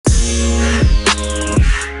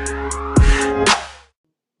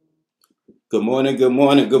Good morning, good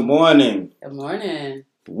morning, good morning. Good morning.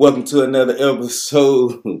 Welcome to another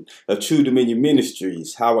episode of True Dominion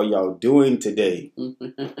Ministries. How are y'all doing today?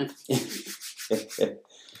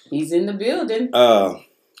 He's in the building.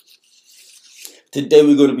 Today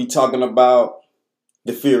we're going to be talking about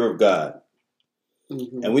the fear of God.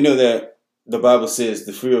 And we know that the Bible says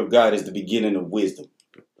the fear of God is the beginning of wisdom.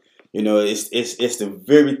 You know, it's the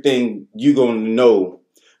very thing you're going to know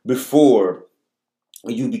before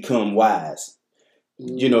you become wise.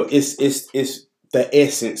 You know, it's the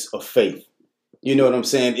essence of faith. You know what I'm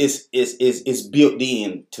saying? It's built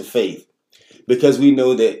in to faith, because we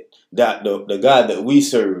know that the God that we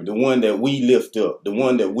serve, the one that we lift up, the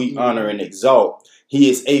one that we honor and exalt, he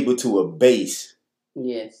is able to abase.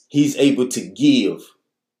 Yes. He's able to give,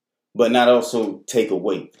 but not also take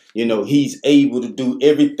away. You know, he's able to do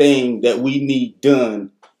everything that we need done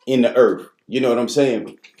in the earth. You know what I'm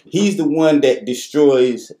saying? He's the one that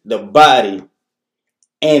destroys the body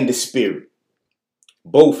and the spirit,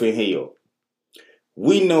 both in hell.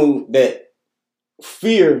 We know that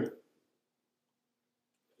fear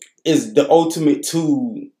is the ultimate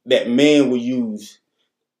tool that man will use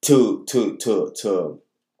to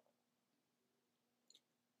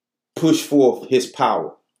push forth his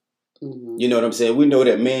power. You know what I'm saying? We know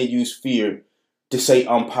that man used fear to say,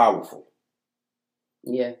 I'm powerful.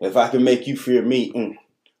 Yeah. If I can make you fear me,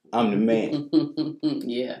 I'm the man.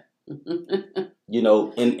 Yeah. You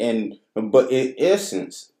know, but in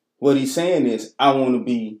essence, what he's saying is, I want to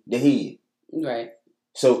be the head. Right.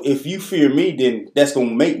 So if you fear me, then that's going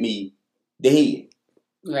to make me the head.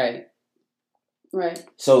 Right. Right.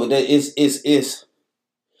 So that it's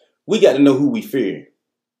we got to know who we fear.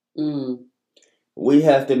 We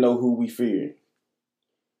have to know who we fear.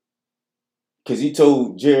 Because he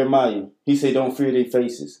told Jeremiah, he said, don't fear their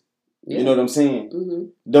faces. Yeah. You know what I'm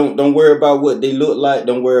saying? Don't worry about what they look like.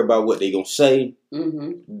 Don't worry about what they going to say.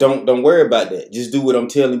 Don't worry about that. Just do what I'm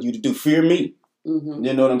telling you to do. Fear me.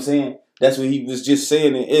 You know what I'm saying? That's what he was just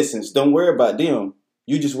saying in essence. Don't worry about them.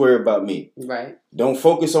 You just worry about me. Right. Don't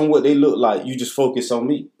focus on what they look like. You just focus on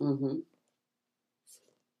me.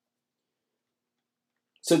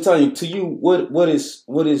 So Tanya, to you, what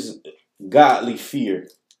is godly fear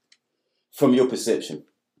from your perception?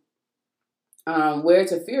 Where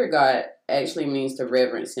to fear God actually means to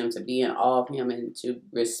reverence him, to be in awe of him, and to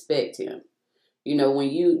respect him. You know, when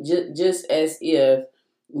you just as if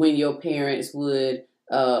when your parents would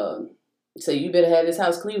say, you better have this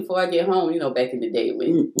house clean before I get home, you know, back in the day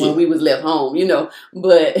when we was left home, you know,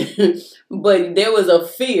 but there was a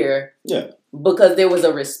fear. Yeah. Because there was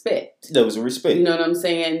a respect. There was a respect. You know what I'm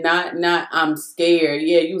saying? Not I'm scared.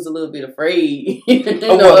 Yeah, you was a little bit afraid.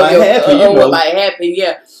 What might happen,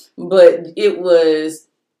 yeah. But it was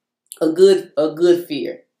a good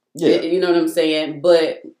fear. Yeah. You know what I'm saying?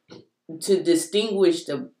 But to distinguish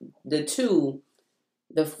the two,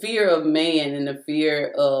 the fear of man and the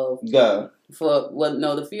fear of God.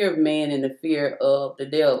 The fear of man and the fear of the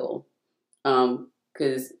devil.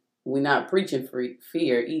 Because we're not preaching for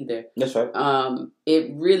fear either. That's right.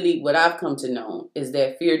 It really, what I've come to know is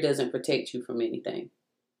that fear doesn't protect you from anything.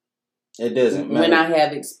 It doesn't matter. When I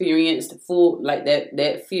have experienced full, like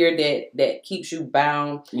that fear that keeps you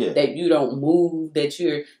bound, that you don't move, that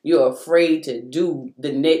you're afraid to do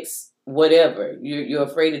the next whatever. You're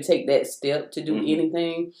afraid to take that step to do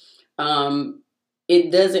anything.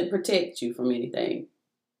 It doesn't protect you from anything.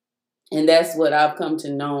 And that's what I've come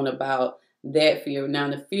to know about that fear. Now,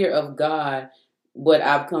 the fear of God, what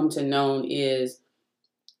I've come to know is,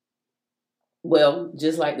 well,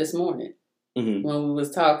 just like this morning when we was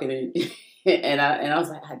talking, and I was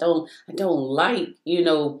like, I don't like, you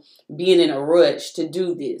know, being in a rush to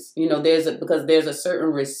do this. You know, because there's a certain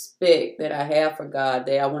respect that I have for God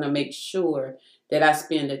that I want to make sure that I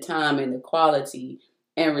spend the time and the quality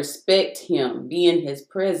and respect him, be in his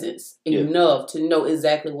presence enough to know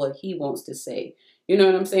exactly what he wants to say. You know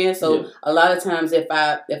what I'm saying? So a lot of times if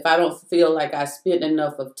I don't feel like I spent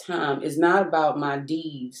enough of time, it's not about my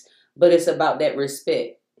deeds, but it's about that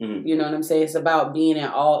respect. You know what I'm saying? It's about being in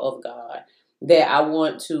awe of God, that I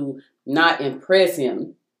want to not impress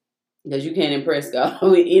him, because you can't impress God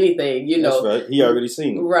with anything, you know. That's right. He already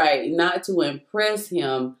seen it. Right. Not to impress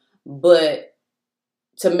him, but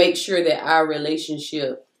to make sure that our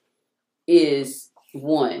relationship is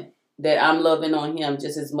one, that I'm loving on him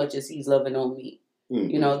just as much as he's loving on me.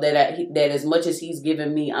 You know, that as much as he's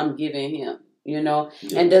giving me, I'm giving him, you know.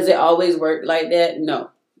 And does it always work like that? No.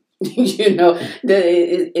 You know,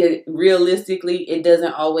 it realistically, it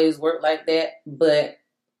doesn't always work like that. But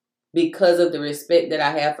because of the respect that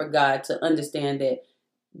I have for God, to understand that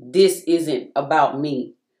this isn't about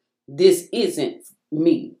me. This isn't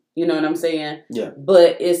me. You know what I'm saying? Yeah.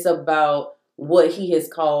 But it's about what he has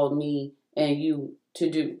called me and you to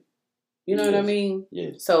do. You know what I mean?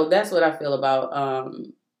 Yeah. So that's what I feel about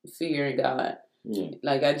fearing God. Yeah.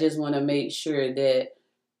 Like, I just want to make sure that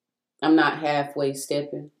I'm not halfway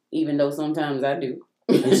stepping, even though sometimes I do.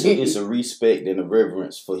 It's a respect and a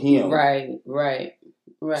reverence for him. Right.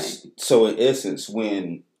 So in essence,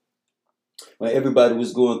 when everybody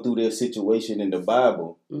was going through their situation in the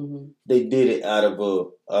Bible, they did it out of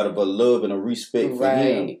a love and a respect for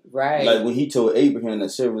him. Right. Like when he told Abraham that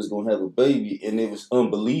Sarah was going to have a baby, and it was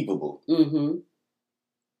unbelievable.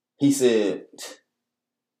 He said,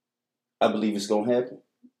 "I believe it's going to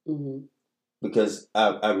happen because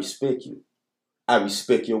I respect you. I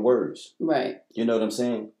respect your words." Right. You know what I'm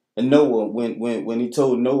saying? And Noah, when he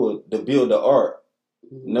told Noah to build the ark,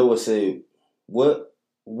 Noah said, "What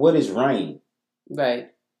is rain?"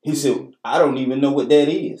 Right. He said, "I don't even know what that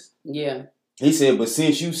is." Yeah. He said, "But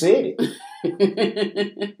since you said it,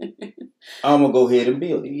 I'm going to go ahead and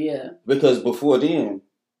build it." Yeah. Because before then,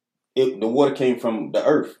 the water came from the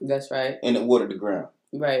earth. That's right. And it watered the ground.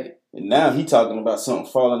 Right. And now he talking about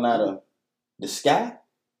something falling out of the sky?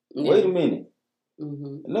 Yeah. Wait a minute.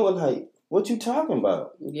 And Noah like, what you talking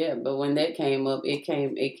about? Yeah, but when that came up, it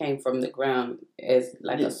came from the ground as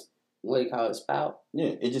like a, what do you call it, spout?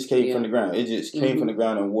 Yeah, it just came from the ground. It just came from the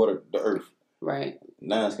ground and watered the earth. Right.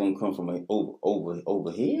 Now it's gonna come from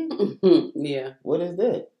over here. Yeah. What is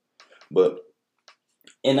that?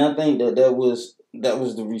 And I think that was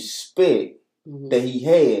the respect that he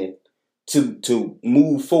had to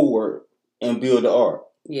move forward and build the ark.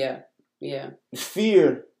 Yeah. Yeah.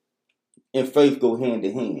 Fear and faith go hand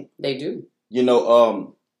in hand. They do. You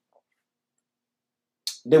know,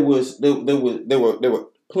 there were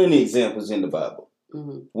plenty of examples in the Bible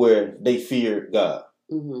where they feared God.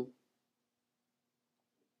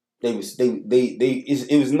 It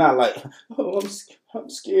was not like, oh, I'm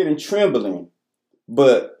scared and trembling,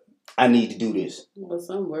 but I need to do this. Well,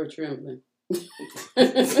 some were trembling.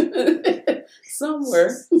 Some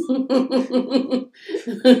were.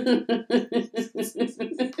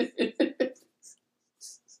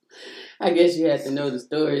 I guess you have to know the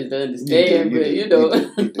stories to understand, you know.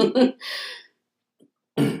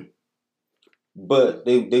 But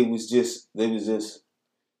they was just in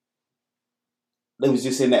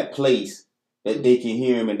that place that they can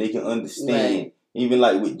hear him and they can understand. Right. Even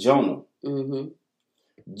like with Jonah.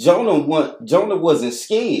 Jonah wasn't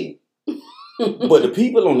scared. But the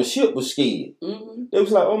people on the ship were scared. They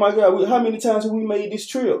was like, "Oh my God, how many times have we made this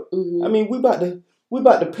trip? I mean, we about to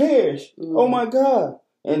perish. Oh my God!"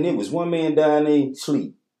 And there was one man down there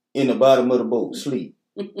sleep in the bottom of the boat, sleep.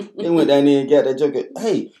 They went down there and got that joker.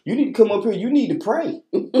 "Hey, you need to come up here. You need to pray."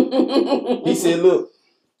 He said, "Look,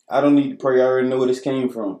 I don't need to pray. I already know where this came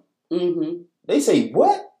from." They say,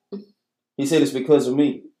 "What?" He said, "It's because of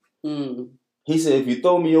me." He said, "If you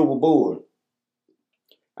throw me overboard,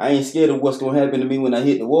 I ain't scared of what's going to happen to me when I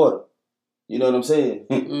hit the water." You know what I'm saying?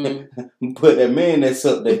 But that man that's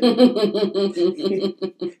up there,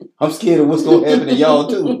 I'm scared of what's going to happen to y'all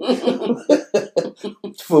too.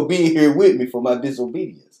 For being here with me for my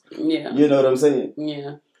disobedience. Yeah. You know what I'm saying?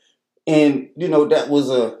 Yeah. And, you know, that was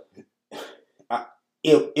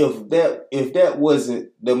if that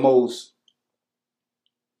wasn't the most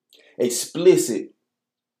explicit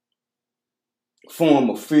form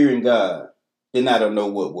of fearing God, then I don't know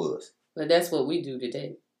what was. But that's what we do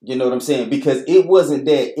today. You know what I'm saying? Because it wasn't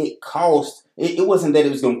that it wasn't that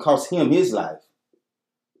it was going to cost him his life.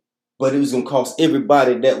 But it was going to cost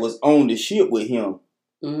everybody that was on the ship with him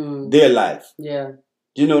their life. Yeah.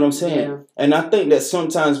 You know what I'm saying? Yeah. And I think that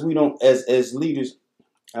sometimes we don't, as leaders,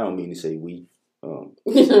 I don't mean to say we.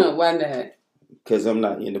 Why not? Because I'm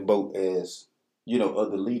not in the boat as, you know,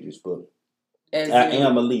 other leaders, but I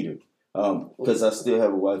am a leader. Because I still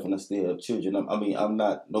have a wife and I still have children. I'm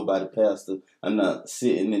not nobody pastor. I'm not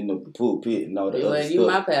sitting in the pulpit and all that other stuff. You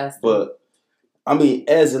my pastor. But I mean,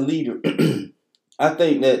 as a leader, I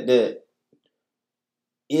think that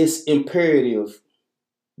it's imperative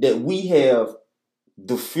that we have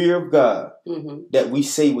the fear of God, that we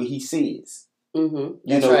say what He says.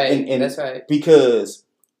 That's right. And that's right. Because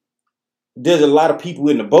there's a lot of people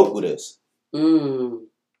in the boat with us.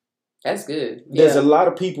 That's good. There's a lot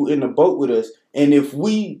of people in the boat with us, and if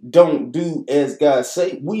we don't do as God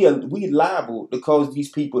say, we liable to cause these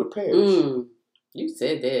people to perish. You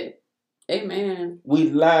said that. Amen. We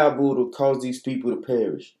liable to cause these people to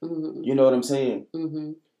perish. You know what I'm saying?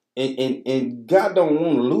 And God don't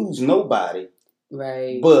want to lose nobody.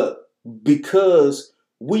 Right. But because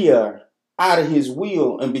we are out of His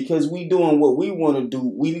will, and because we doing what we want to do,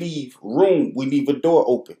 we leave room. We leave a door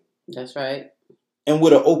open. That's right. And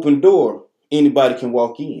with an open door, anybody can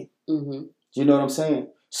walk in. Mm-hmm. You know what I'm saying?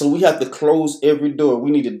 So we have to close every door.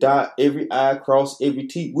 We need to dot every I, cross every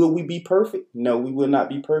T. Will we be perfect? No, we will not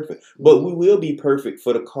be perfect. Mm-hmm. But we will be perfect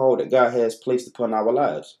for the call that God has placed upon our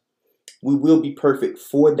lives. We will be perfect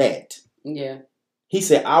for that. Yeah. He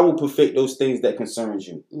said, I will perfect those things that concerns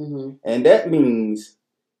you. Mm-hmm. And that means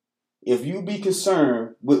if you be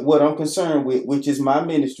concerned with what I'm concerned with, which is my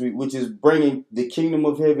ministry, which is bringing the kingdom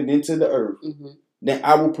of heaven into the earth, mm-hmm. then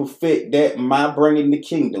I will perfect that, my bringing the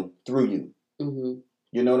kingdom through you. Mm-hmm.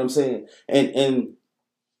 You know what I'm saying? And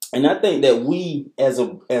I think that we as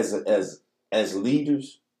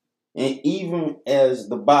leaders, and even as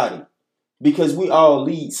the body, because we all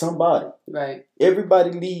lead somebody. Right.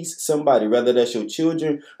 Everybody leads somebody, whether that's your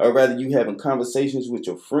children, or whether you having conversations with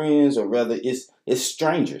your friends, or whether it's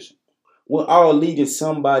strangers. We're all leading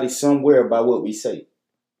somebody somewhere by what we say.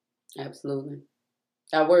 Absolutely.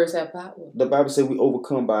 Our words have power. The Bible says we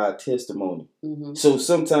overcome by our testimony. Mm-hmm. So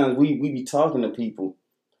sometimes we be talking to people,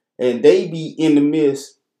 and they be in the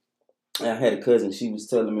midst. I had a cousin. She was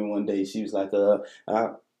telling me one day. She was like,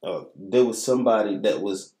 there was somebody that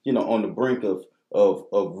was, on the brink of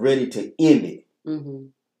ready to end it. Mm-hmm.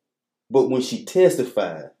 But when she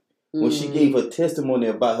testified, when she gave her testimony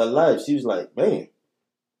about her life, she was like, man,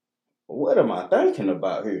 what am I thinking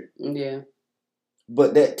about here? Yeah.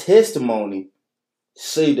 But that testimony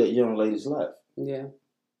saved that young lady's life. Yeah.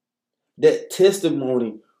 That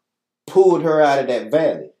testimony pulled her out of that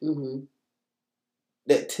valley. Mm-hmm.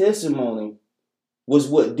 That testimony was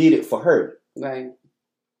what did it for her. Right.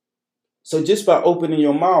 So just by opening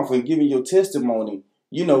your mouth and giving your testimony,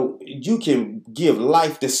 you can give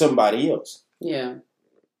life to somebody else. Yeah.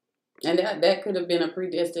 And that could have been a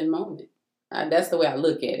predestined moment. That's the way I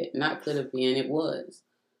look at it. Not could have been, it was.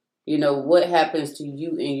 What happens to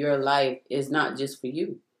you in your life is not just for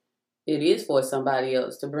you. It is for somebody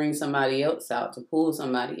else, to bring somebody else out, to pull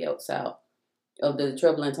somebody else out of the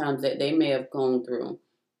troubling times that they may have gone through.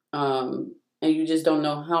 And you just don't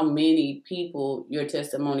know how many people your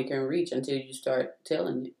testimony can reach until you start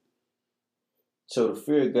telling it. So the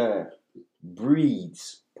fear of God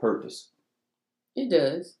breeds purpose. It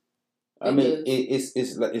does.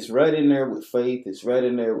 It's right in there with faith. It's right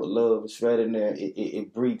in there with love. It's right in there.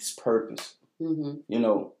 It breeds purpose.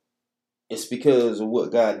 Mm-hmm. It's because of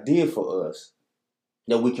what God did for us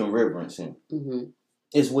that we can reverence Him. Mm-hmm.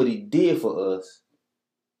 It's what He did for us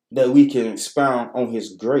that we can expound on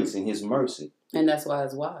His grace and His mercy. And that's why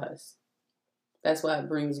it's wise. That's why it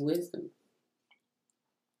brings wisdom.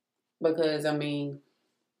 Because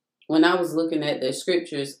when I was looking at the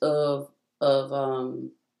scriptures of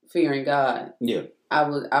fearing God, yeah,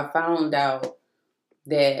 I found out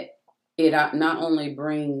that it not only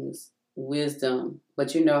brings wisdom,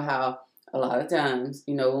 but you know how a lot of times,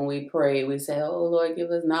 when we pray, we say, "Oh Lord,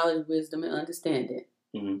 give us knowledge, wisdom, and understanding."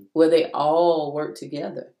 Mm-hmm. Where they all work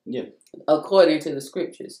together, yeah, according to the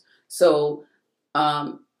scriptures. So,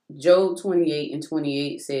 Job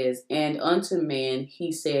 28:28 says, "And unto man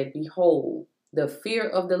he said, Behold, the fear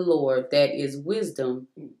of the Lord, that is wisdom,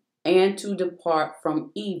 and to depart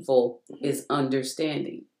from evil is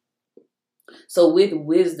understanding." So with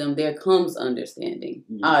wisdom, there comes understanding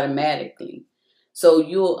automatically. So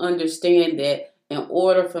you'll understand that in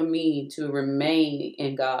order for me to remain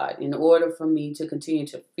in God, in order for me to continue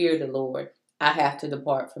to fear the Lord, I have to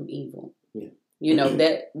depart from evil. Yeah.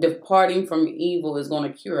 That departing from evil is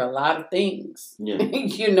going to cure a lot of things. Yeah.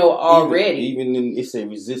 Already. Even it says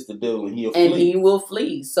resist the devil and he'll flee. And he will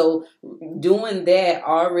flee. So doing that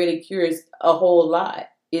already cures a whole lot.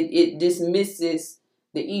 It dismisses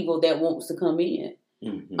the evil that wants to come in.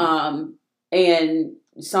 Mm-hmm. And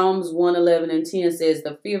Psalms 111:10 says,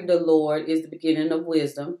 "The fear of the Lord is the beginning of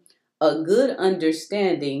wisdom. A good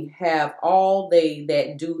understanding have all they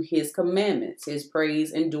that do His commandments. His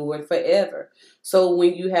praise endured forever." So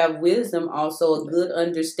when you have wisdom, also a good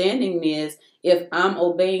understanding is if I'm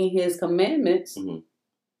obeying His commandments, mm-hmm.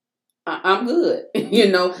 I'm good.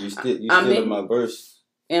 You still in my verse.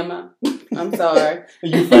 Am I? I'm sorry.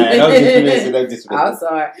 You're fine. I'm just messing. I'm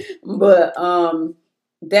sorry. But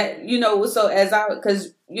that, so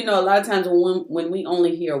because a lot of times when we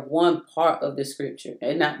only hear one part of the scripture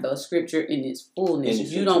and not the scripture in its fullness,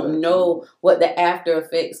 you don't know what the after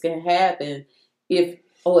effects can happen if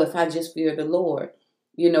I just fear the Lord.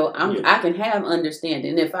 I can have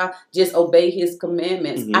understanding. If I just obey His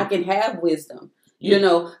commandments, mm-hmm. I can have wisdom.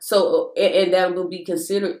 So and that will be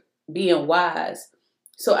considered being wise.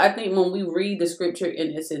 So I think when we read the scripture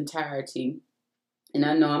in its entirety, and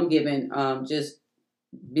I know I'm giving just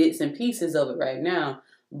bits and pieces of it right now,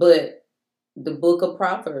 but the book of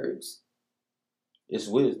Proverbs It's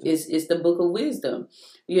wisdom. It's the book of wisdom.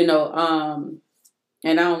 You know,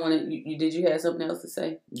 and I don't want to. Did you have something else to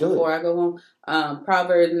say before I go on?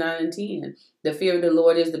 Proverbs 9:10. The fear of the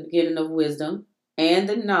Lord is the beginning of wisdom, and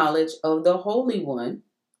the knowledge of the Holy One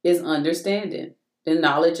is understanding. The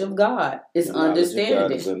knowledge of God is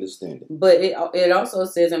understanding. But it also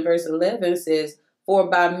says in verse 11 says, "For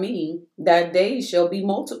by me thy days shall be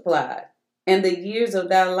multiplied, and the years of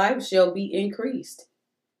thy life shall be increased."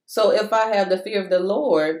 So if I have the fear of the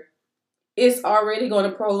Lord, it's already going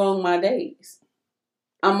to prolong my days.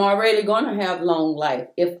 I'm already going to have long life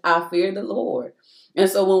if I fear the Lord. And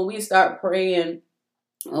so when we start praying,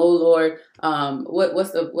 oh Lord,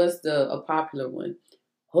 what's a popular one?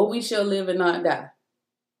 Oh, we shall live and not die.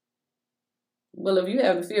 Well, if you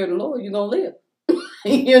have the fear of the Lord, you're going to live.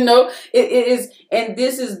 You know, it is, and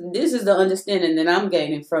this is the understanding that I'm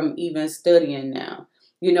gaining from even studying now.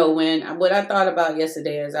 You know, what I thought about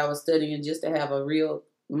yesterday as I was studying, just to have a real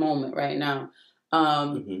moment right now,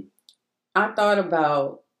 I thought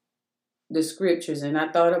about the scriptures, and I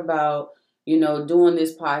thought about, you know, doing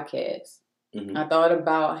this podcast. I thought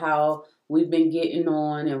about how we've been getting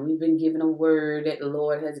on and we've been given a word that the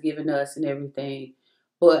Lord has given us and everything.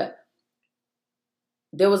 But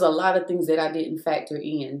there was a lot of things that I didn't factor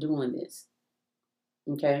in doing this.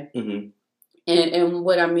 Okay? And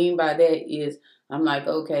what I mean by that is, I'm like,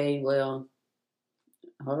 okay, well,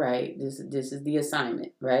 all right, this is the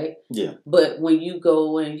assignment, right? Yeah. But when you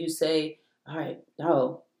go and you say, all right,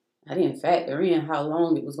 no, I didn't factor in how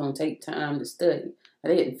long it was going to take time to study. I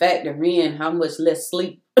didn't factor in how much less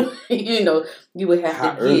sleep, you know, you would have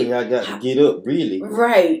how to early get. I got to get up, really.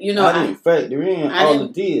 Right. You know, I didn't factor in all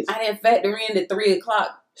of this. I didn't factor in the 3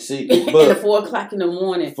 o'clock. See, but and the 4 o'clock in the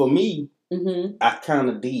morning. For me, I kind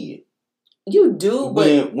of did. You do,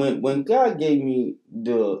 but when God gave me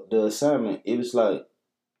the assignment, it was like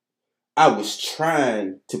I was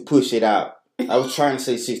trying to push it out. I was trying to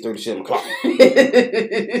say 6:30, 7 o'clock,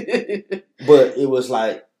 but it was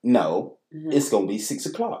like, no, it's gonna be 6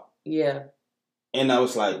 o'clock. Yeah, and I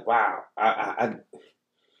was like, wow, I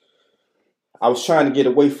was trying to get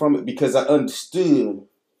away from it because I understood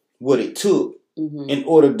what it took in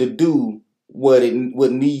order to do what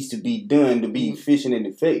needs to be done to be efficient and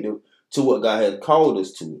effective to what God has called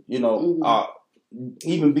us to. You know,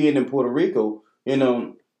 even being in Puerto Rico, you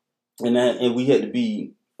know, and we had to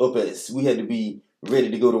be ready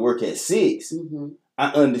to go to work at 6.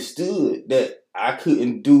 I understood that I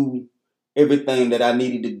couldn't do everything that I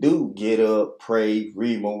needed to do: get up, pray,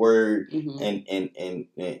 read my word, and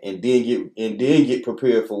then get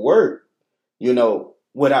prepared for work. You know,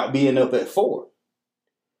 without being up at 4.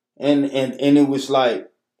 And it was like,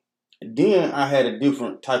 then I had a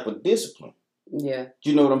different type of discipline. Yeah.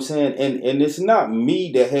 You know what I'm saying? And it's not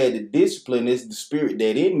me that had the discipline, it's the spirit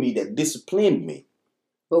that in me that disciplined me.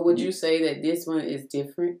 But would you say that this one is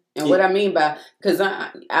different? And what I mean by, because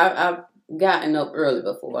I've gotten up early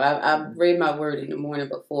before. I've read my word in the morning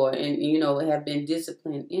before, and, you know, have been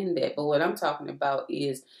disciplined in that. But what I'm talking about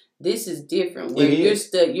is, this is different. Where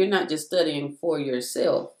you're not just studying for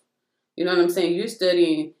yourself. You know what I'm saying? You're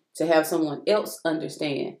studying to have someone else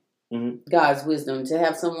understand God's wisdom, to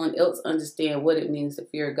have someone else understand what it means to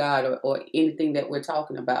fear God, or anything that we're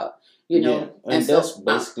talking about. You know, and that's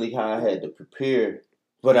basically how I had to prepare.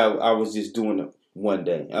 But I was just doing it one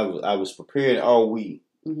day. I was preparing all week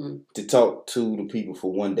to talk to the people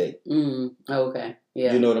for one day. Okay.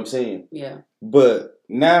 Yeah. You know what I'm saying? Yeah. But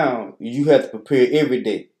now you have to prepare every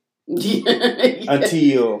day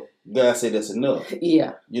until God said that's enough.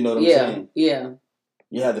 Yeah. You know what I'm saying? Yeah.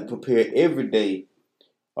 You have to prepare every day.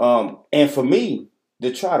 And for me,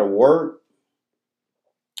 to try to work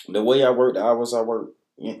the way I work, the hours I work,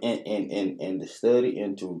 and to study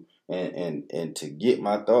and to get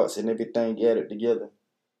my thoughts and everything gathered together,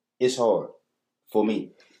 it's hard for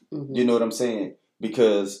me. You know what I'm saying?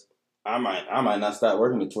 Because I might not start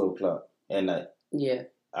working at 12 o'clock at night. Yeah.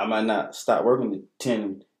 I might not start working at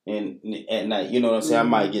 10 at night. You know what I'm saying? I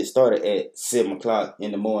might get started at 7 o'clock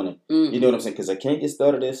in the morning. You know what I'm saying? Because I can't get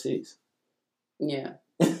started at 6. Yeah.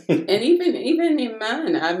 And even in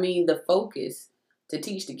mine, I mean, the focus to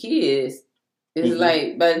teach the kids is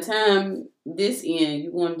like, by the time this end,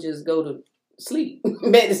 you want to just go to sleep,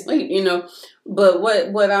 back to sleep, you know. But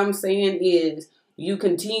what I'm saying is, you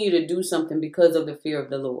continue to do something because of the fear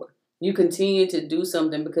of the Lord. You continue to do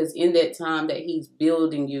something because in that time that He's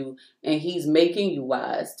building you and He's making you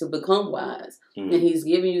wise to become wise, and He's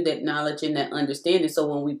giving you that knowledge and that understanding. So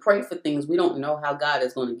when we pray for things, we don't know how God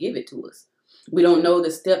is going to give it to us. We don't know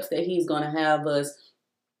the steps that He's going to have us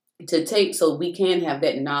to take so we can have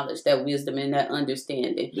that knowledge, that wisdom, and that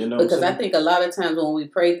understanding. You know, because I think a lot of times when we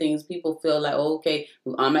pray things, people feel like, oh, okay,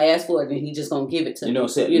 I'm gonna ask for it, and He just gonna give it to me. You know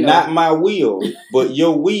what I'm saying? Not my will, but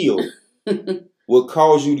your will will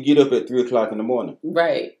cause you to get up at 3:00 in the morning.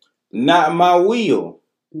 Right. Not my will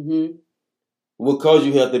will cause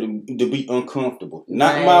you have to be uncomfortable.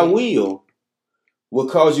 Not my will will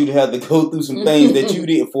cause you to have to go through some things that you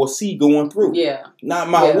didn't foresee going through. Yeah. Not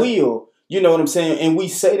my will. You know what I'm saying? And we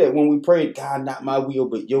say that when we pray, God, not my will,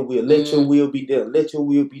 but your will. Let your will be done. Let your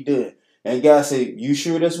will be done. And God said, you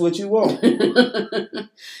sure that's what you want?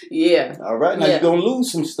 Yeah. All right. Now you're going to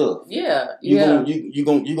lose some stuff. Yeah. You're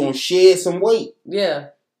gonna shed some weight.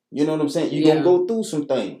 Yeah. You know what I'm saying? You're going to go through some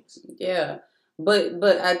things. Yeah. But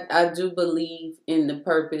I do believe in the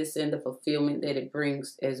purpose and the fulfillment that it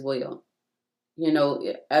brings as well. You know,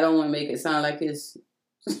 I don't want to make it sound like it's,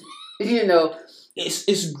 you know. It's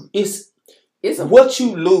what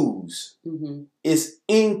you lose is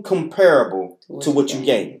incomparable to what you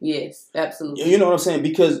gain. Yes, absolutely. You know what I'm saying?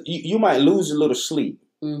 Because you might lose a little sleep,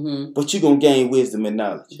 but you're gonna gain wisdom and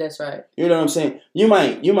knowledge. That's right. You know what I'm saying? You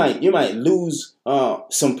might lose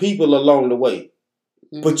some people along the way,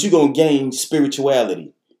 but you're gonna gain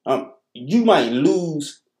spirituality. You might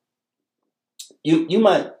lose. You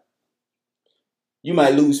might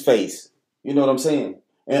lose face. You know what I'm saying?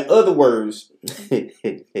 In other words, I'm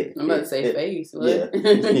about to say face. What? Yeah.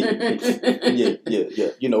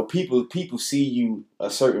 You know, people see you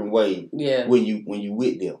a certain way when you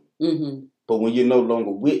with them. But when you're no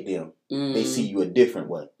longer with them, they see you a different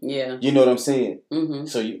way. Yeah. You know what I'm saying?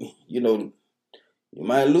 So you know, you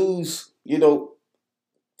might lose, you know,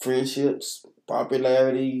 friendships,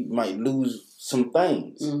 popularity, you might lose some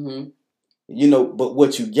things. You know, but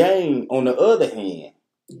what you gain on the other hand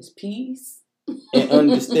is peace. And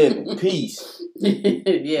understanding, peace,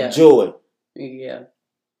 joy,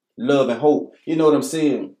 love and hope. You know what I'm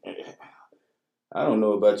saying? I don't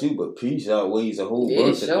know about you, but peace outweighs a whole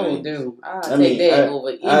bunch of things. Do. I mean, take that over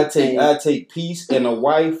anything. I take peace and a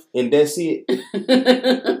wife, and that's it.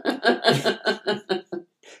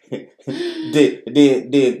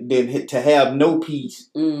 then to have no peace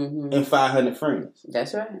and 500 friends.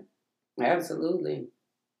 That's right. Absolutely.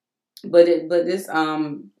 But this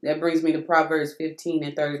that brings me to Proverbs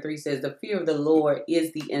 15:33 says, the fear of the Lord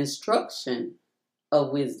is the instruction of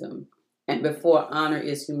wisdom, and before honor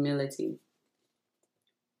is humility.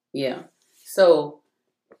 Yeah. So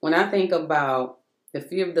when I think about the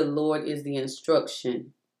fear of the Lord is the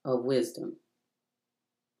instruction of wisdom,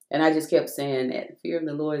 and I just kept saying that the fear of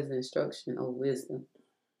the Lord is the instruction of wisdom.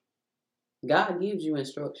 God gives you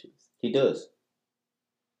instructions. He does.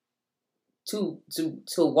 To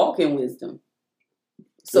walk in wisdom,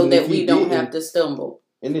 so that we don't have to stumble.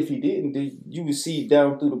 And if he didn't, you would see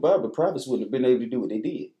down through the Bible, the prophets wouldn't have been able to do what they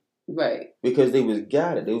did, right? Because they was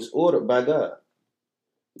guided, they was ordered by God,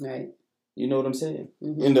 right? You know what I'm saying?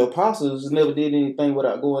 And the apostles never did anything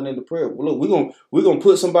without going into prayer. Well, look, we're gonna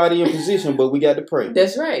put somebody in position, but we got to pray.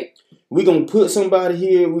 That's right. We're gonna put somebody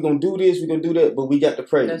here. We're gonna do this. We're gonna do that, but we got to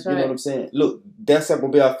pray. That's right. You know what I'm saying? Look, that's gonna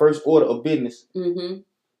be our first order of business.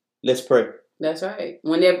 Let's pray. That's right.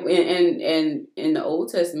 Whenever and in the Old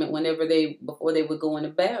Testament, before they would go into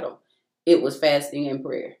battle, it was fasting and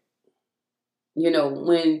prayer. You know,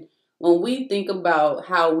 when we think about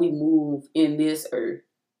how we move in this earth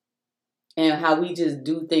and how we just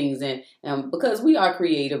do things, and because we are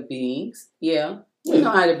creative beings, we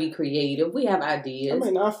know how to be creative. We have ideas. I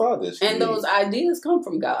mean, our fathers, and those ideas come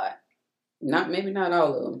from God. Maybe not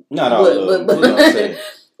all of them. Not all of them. You know what I'm saying?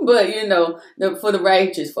 But you know, for the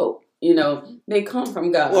righteous folk. You know, they come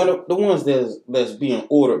from God. Well, the ones that's being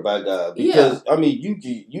ordered by God. Because I mean, you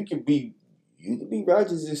can be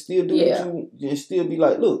righteous and still do what you and still be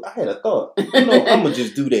like, look, I had a thought. You know, I'm gonna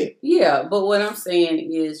just do that. Yeah, but what I'm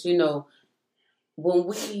saying is, you know, when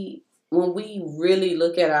we really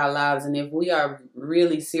look at our lives, and if we are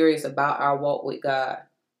really serious about our walk with God,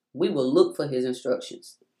 we will look for His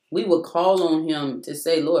instructions. We will call on Him to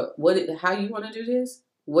say, Lord, how you want to do this?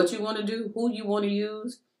 What you want to do? Who you want to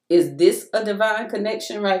use? Is this a divine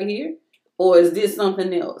connection right here? Or is this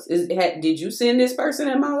something else? Did you send this person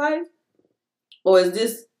in my life? Or is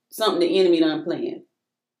this something the enemy done planned?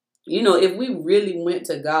 You know, if we really went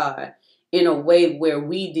to God in a way where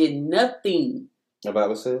we did nothing of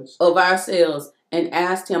ourselves and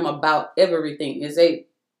asked Him about everything, and say,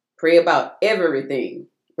 pray about everything,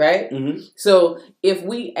 right? So if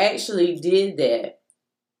we actually did that,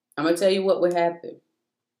 I'm going to tell you what would happen.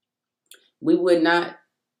 We would not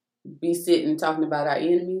be sitting talking about our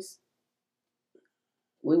enemies.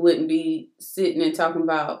 We wouldn't be sitting and talking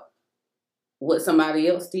about what somebody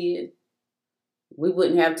else did. We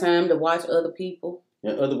wouldn't have time to watch other people.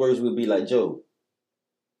 In other words, we'd be like Job.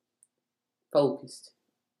 Focused.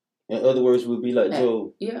 In other words, we'd be like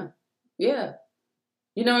Job. Yeah. Yeah.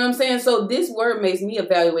 You know what I'm saying? So this word makes me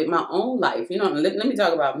evaluate my own life. You know, let me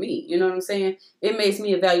talk about me. You know what I'm saying? It makes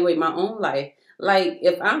me evaluate my own life. Like,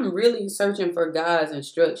 if I'm really searching for God's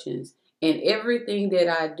instructions in everything that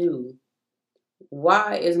I do,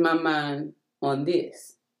 why is my mind on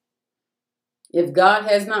this? If God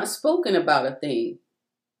has not spoken about a thing,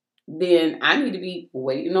 then I need to be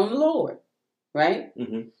waiting on the Lord, right?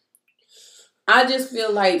 Mm-hmm. I just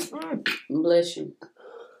feel like, bless you,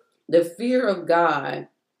 the fear of God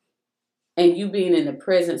and you being in the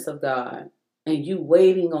presence of God and you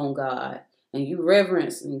waiting on God and you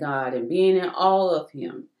reverencing God and being in awe of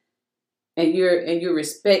Him and you're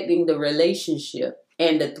respecting the relationship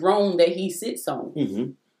and the throne that He sits on,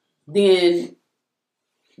 mm-hmm. then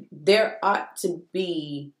there ought to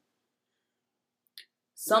be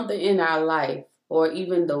something in our life, or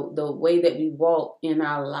even the way that we walk in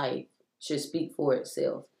our life should speak for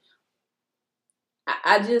itself.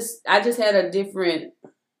 I just had a different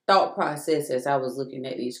thought process as I was looking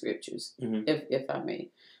at these scriptures, mm-hmm. if I may.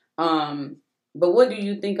 But what do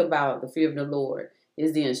you think about the fear of the Lord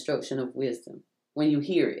is the instruction of wisdom? When you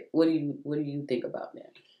hear it, what do you think about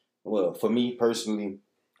that? Well, for me personally,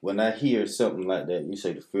 when I hear something like that, you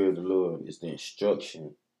say the fear of the Lord is the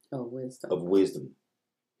instruction of wisdom.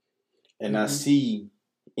 And I see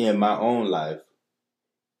in my own life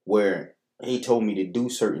where He told me to do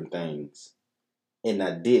certain things and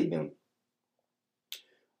I did them.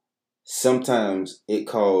 Sometimes it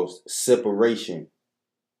caused separation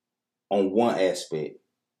on one aspect,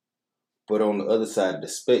 but on the other side of the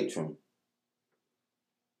spectrum,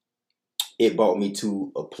 it brought me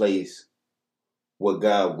to a place where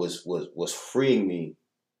God was freeing me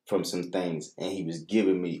from some things and He was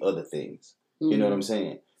giving me other things. You know what I'm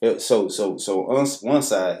saying? So on one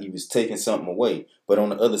side He was taking something away, but on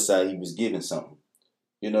the other side He was giving something.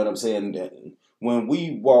 You know what I'm saying? When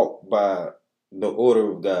we walk by the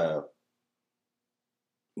order of God,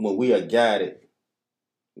 when we are guided,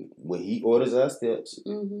 when He orders our steps,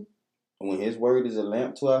 when His word is a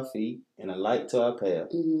lamp to our feet and a light to our path,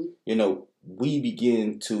 you know, we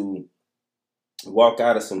begin to walk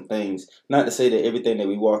out of some things. Not to say that everything that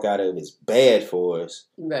we walk out of is bad for us,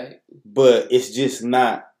 right? But it's just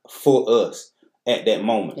not for us at that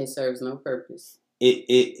moment. It serves no purpose.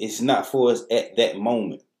 It's not for us at that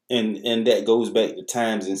moment. And that goes back to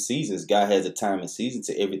times and seasons. God has a time and season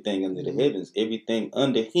to everything under the heavens. Everything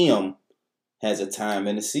under Him has a time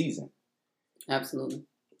and a season. Absolutely.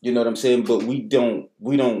 You know what I'm saying? But we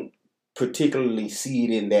don't particularly see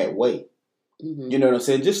it in that way. You know what I'm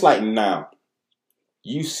saying? Just like now,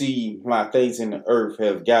 you see how things in the earth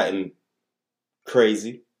have gotten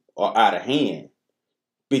crazy or out of hand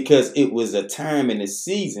because it was a time and a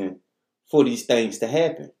season for these things to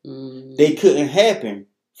happen. They couldn't happen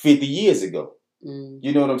 50 years ago.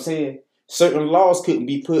 You know what I'm saying? Certain laws couldn't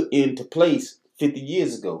be put into place 50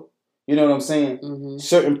 years ago. You know what I'm saying?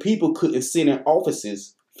 Certain people couldn't sit in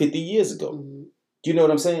offices 50 years ago. You know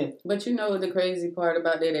what I'm saying? But you know the crazy part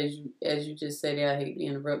about that, as you just said, I hate to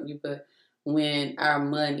interrupt you, but when our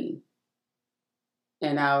money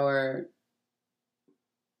and our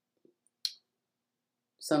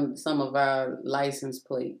some of our license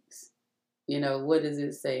plates, you know, what does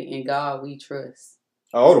it say? In God we trust.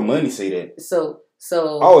 All the money say that. So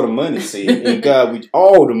all the money say it. In God we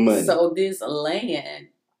all the money. So this land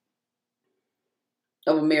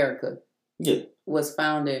of America, was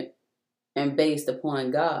founded and based upon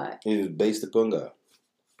God. It is based upon God.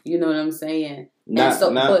 You know what I'm saying? Not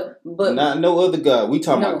no other God. We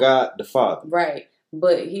talking about God the Father. Right.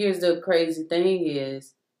 But here's the crazy thing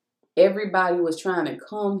is everybody was trying to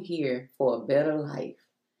come here for a better life.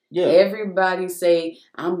 Yeah. Everybody say,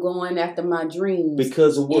 I'm going after my dreams.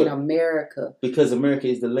 Because of what? In America. Because America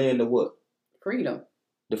is the land of what? Freedom.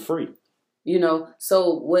 The free. You know,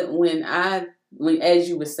 so when as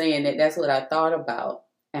you were saying that's what I thought about.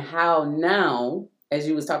 And how now, as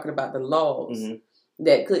you was talking about the laws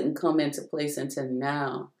that couldn't come into place until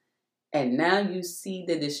now. And now you see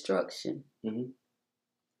the destruction.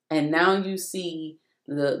 And now you see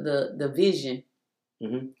the vision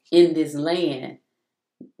in this land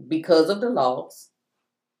because of the laws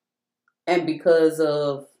and because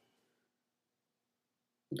of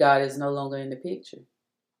God is no longer in the picture.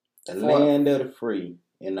 The land of the free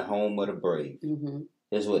and the home of the brave.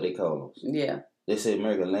 That's what they call us. Yeah. They say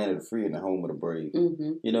America, land of the free and the home of the brave.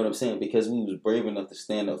 You know what I'm saying? Because we was brave enough to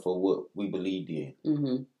stand up for what we believed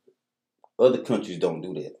in. Other countries don't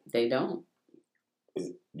do that. They don't.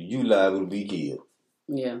 You liable to be killed.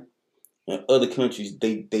 Yeah. In other countries,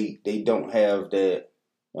 they don't have that.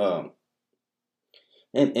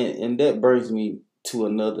 And that brings me to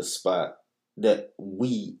another spot that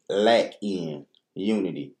we lack in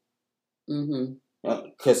unity.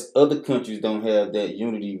 Because other countries don't have that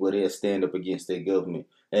unity where they'll stand up against their government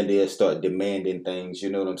and they'll start demanding things.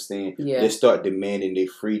 You know what I'm saying? Yeah. They'll start demanding their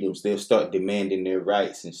freedoms. They'll start demanding their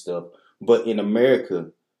rights and stuff. But in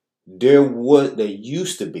America, there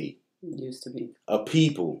used to be a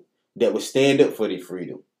people that would stand up for their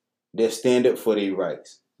freedom. They'll stand up for their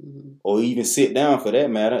rights. Or even sit down, for that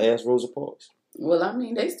matter, as Rosa Parks. Well, I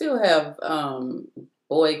mean, they still have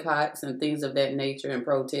boycotts and things of that nature and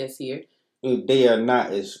protests here. They are not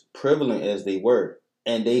as prevalent as they were,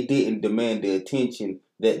 and they didn't demand the attention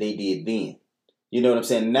that they did then. You know what I'm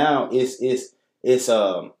saying? Now it's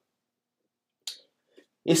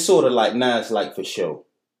sort of like, now it's like for show.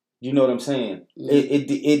 You know what I'm saying?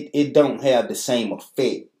 It don't have the same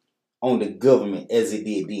effect on the government as it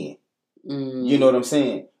did then. You know what I'm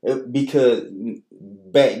saying? Because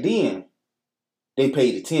back then they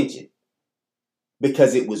paid attention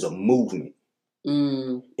because it was a movement.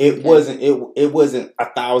 It wasn't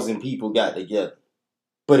 1,000 people got together,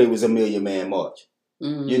 but it was a 1,000,000 man march.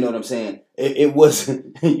 You know what I'm saying? It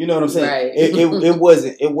wasn't. You know what I'm saying? Right.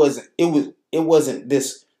 It wasn't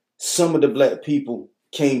this. Some of the black people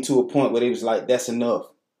came to a point where they was like, that's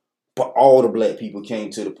enough. But all the black people came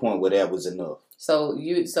to the point where that was enough. So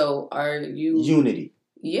are you unity?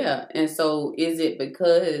 Yeah, and so is it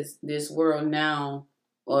because this world now,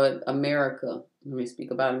 or America? Let me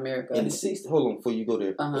speak about America. In the 60s, hold on before you go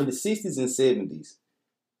there. In the 60s and 70s,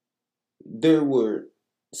 there were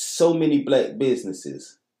so many black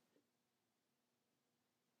businesses.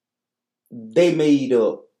 They made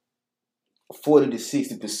up 40 to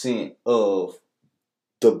 60% of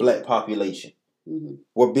the black population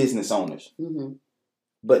were business owners.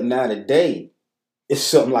 But now today, it's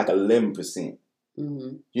something like 11%.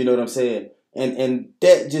 You know what I'm saying? And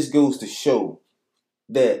that just goes to show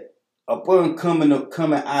that upon coming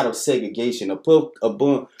out of segregation,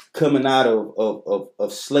 upon coming out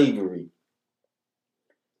of slavery,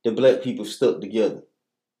 the black people stuck together.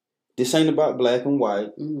 This ain't about black and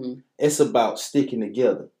white. It's about sticking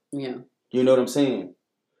together. Yeah. You know what I'm saying?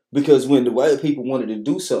 Because when the white people wanted to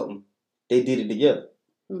do something, they did it together.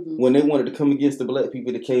 When they wanted to come against the black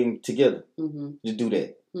people, they came together to do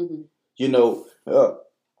that. You know,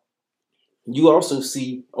 you also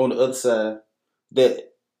see on the other side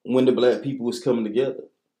that when the black people was coming together,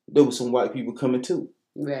 there was some white people coming too.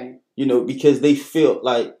 Right. You know, because they felt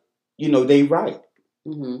like, you know, they right.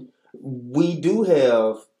 We do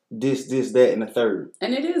have this, that, and the third.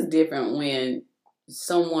 And it is different when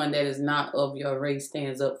someone that is not of your race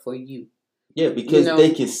stands up for you. Yeah, because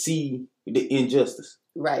they can see the injustice.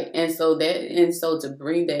 Right. And so to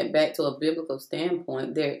bring that back to a biblical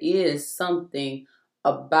standpoint, there is something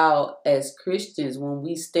about, as Christians, when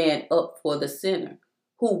we stand up for the sinner,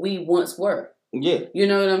 who we once were. Yeah. You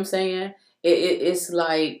know what I'm saying? It's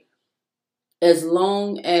like, as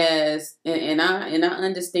long as, and I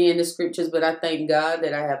understand the scriptures, but I thank God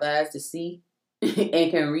that I have eyes to see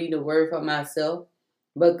and can read the word for myself,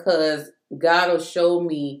 because God will show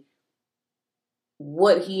me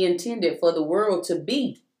what he intended for the world to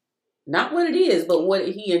be. Not what it is, but what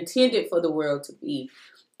he intended for the world to be.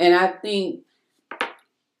 And I think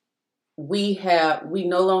we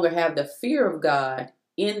no longer have the fear of God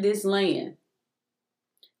in this land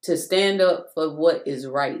to stand up for what is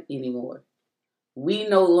right anymore. We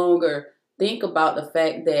no longer think about the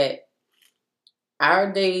fact that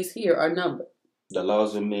our days here are numbered. The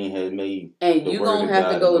laws of men have made. And you're going to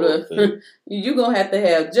have to go to, you're going to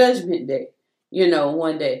have judgment day,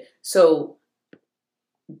 one day. So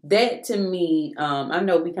that to me, I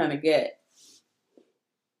know we kind of get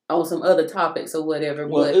on some other topics or whatever,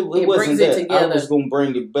 but it brings it together. I was going to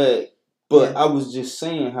bring it back, but I was just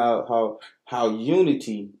saying how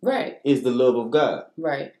unity is the love of God.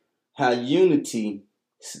 Right. How unity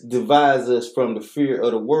divides us from the fear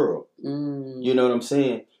of the world. You know what I'm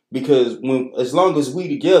saying? Because as long as we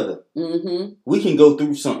together, we can go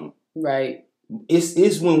through something. Right.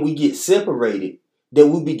 It's when we get separated that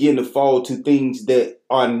we begin to fall to things that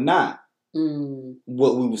are not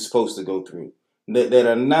what we were supposed to go through. That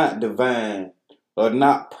are not divine or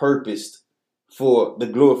not purposed for the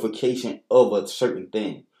glorification of a certain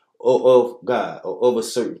thing. Or of God, or of a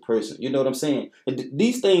certain person. You know what I'm saying?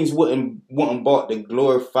 These things wasn't bought to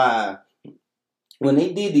glorify. When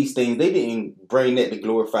they did these things, they didn't bring that to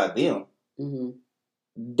glorify them.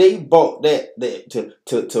 They bought that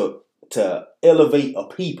to elevate a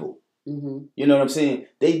people. You know what I'm saying?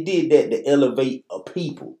 They did that to elevate a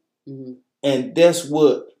people. And that's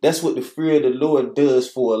what the fear of the Lord does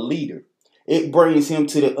for a leader. It brings him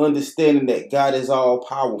to the understanding that God is all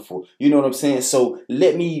powerful. You know what I'm saying? So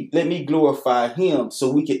let me glorify him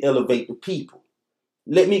so we can elevate the people.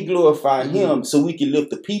 Let me glorify him so we can lift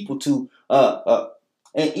the people to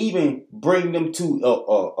and even bring them to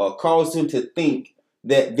cause them to think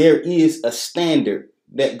that there is a standard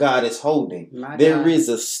that God is holding. There is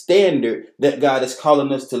a standard that God is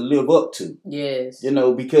calling us to live up to. Yes. You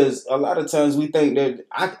know, because a lot of times we think that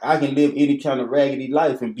I can live any kind of raggedy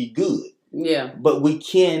life and be good. Yeah. But we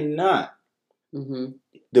cannot.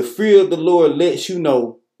 The fear of the Lord lets you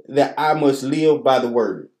know that I must live by the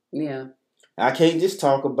word. Yeah. I can't just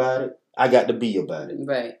talk about it. I got to be about it.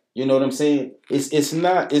 Right. You know what I'm saying?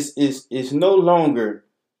 It's no longer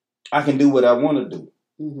I can do what I want to do.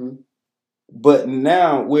 But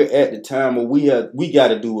now we're at the time where we got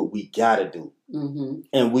to do what we got to do.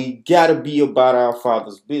 And we got to be about our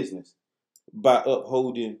Father's business by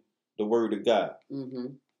upholding the word of God.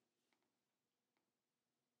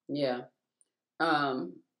 Yeah.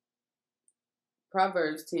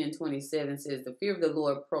 Proverbs 10:27 says, "The fear of the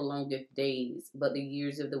Lord prolongeth days, but the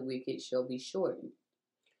years of the wicked shall be shortened."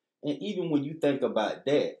 And even when you think about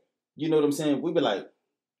that, you know what I'm saying? We be like,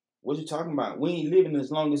 what you talking about? We ain't living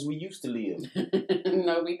as long as we used to live.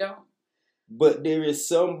 No, we don't. But there is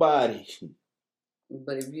somebody.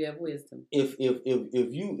 But if you have wisdom, if you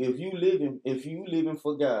living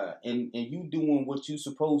for God and you doing what you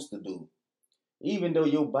supposed to do, even though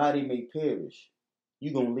your body may perish,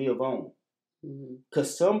 you gonna live on.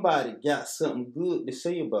 Cause somebody got something good to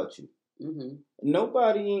say about you.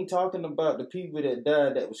 Nobody ain't talking about the people that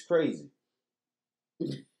died that was crazy.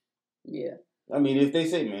 Yeah. I mean, if they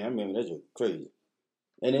say, man, I mean, that's just crazy.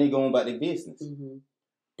 And they ain't going about their business.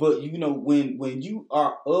 But you know, when you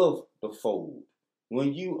are of the fold,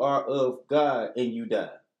 when you are of God and you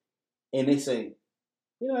die, and they say,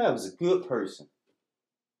 you know, that was a good person.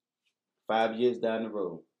 5 years down the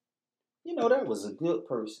road, you know, that was a good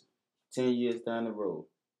person. 10 years down the road,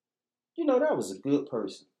 you know, that was a good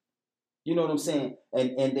person. You know what I'm saying?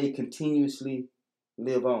 And they continuously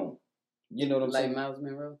live on. You know what I'm saying? Like Miles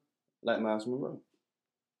Monroe. Like Miles Monroe.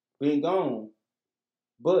 Been gone,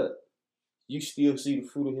 but you still see the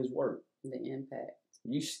fruit of his work. The impact.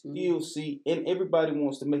 You still see, and everybody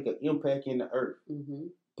wants to make an impact in the earth.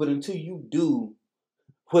 But until you do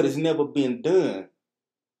what has never been done,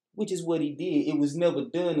 which is what he did, it was never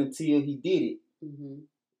done until he did it,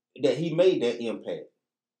 that he made that impact.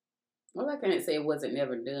 Well, I can't say it wasn't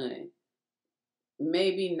never done.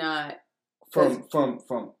 Maybe not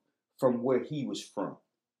from where he was from.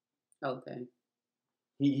 Okay.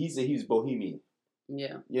 He said he was Bohemian.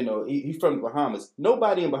 Yeah. You know, he's from the Bahamas.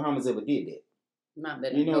 Nobody in Bahamas ever did that. Not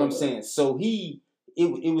that you know what I'm saying? So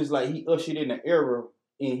it was like he ushered in an era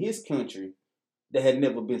in his country that had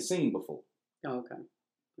never been seen before. Okay.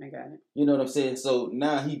 I got it. You know what I'm saying? So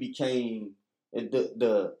now he became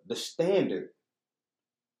the standard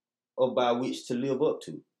by which to live up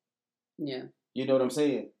to. Yeah. You know what I'm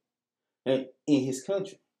saying? And in his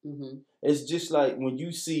country. It's just like when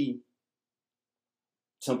you see,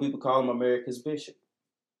 some people call him America's Bishop,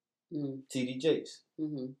 T.D. Jakes.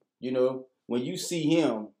 You know, when you see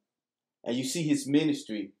him and you see his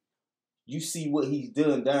ministry, you see what he's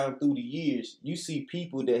done down through the years. You see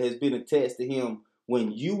people that has been attached to him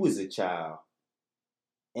when you was a child,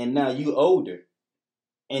 and now you older,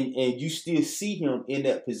 and you still see him in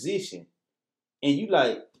that position, and you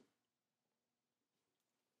like,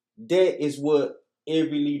 that is what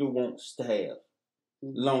every leader wants to have: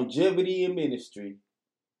 longevity in ministry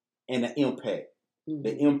and the impact,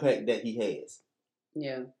 the impact that he has.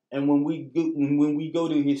 Yeah. And when we go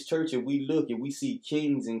to his church and we look and we see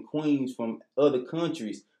kings and queens from other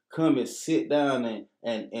countries come and sit down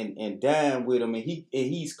and dine with him, and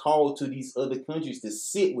he's called to these other countries to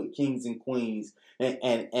sit with kings and queens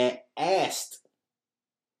and asked,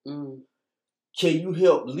 can you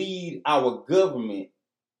help lead our government?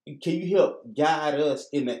 Can you help guide us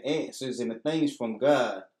in the answers and the things from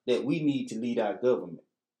God that we need to lead our government?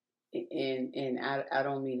 And I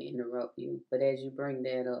don't mean to interrupt you, but as you bring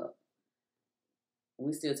that up,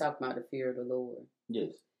 we still talk about the fear of the Lord.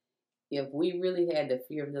 Yes. If we really had the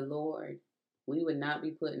fear of the Lord, we would not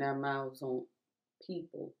be putting our mouths on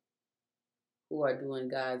people who are doing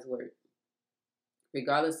God's work.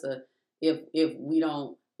 Regardless of if we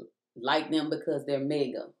don't like them because they're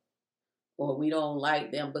mega, or we don't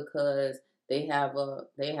like them because they have a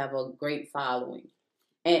great following.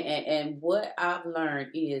 And what I've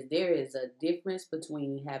learned is there is a difference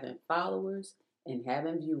between having followers and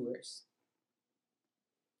having viewers.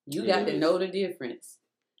 You got to know the difference.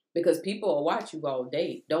 Because people will watch you all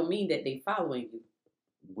day. Don't mean that they following you.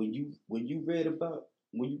 When you read about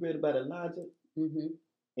Elijah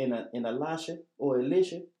and Elisha or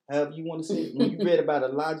Elisha, however you want to say it, when you read about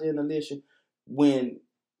Elijah and Elisha, when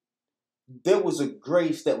there was a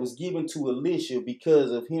grace that was given to Elisha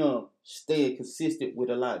because of him staying consistent with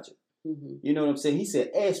Elijah. You know what I'm saying? He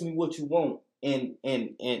said, "Ask me what you want, and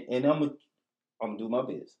I'm gonna do my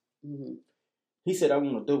best." He said, "I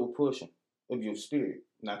want a double portion of your spirit,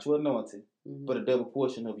 not your anointing, but a double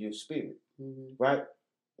portion of your spirit." Right?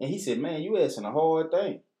 And he said, "Man, you asking a hard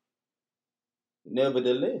thing.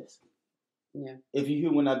 Nevertheless, if you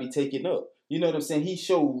hear when I be taken up," you know what I'm saying? He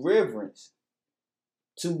showed reverence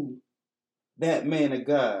to that man of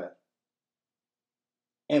God.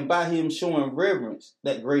 And by him showing reverence,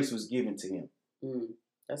 that grace was given to him.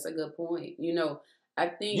 That's a good point. You know, I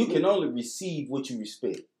think you can only receive what you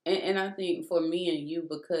respect. And I think for me and you,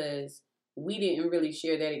 because we didn't really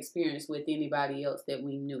share that experience with anybody else that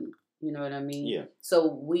we knew. You know what I mean? Yeah. So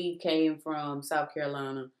we came from South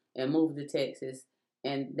Carolina and moved to Texas,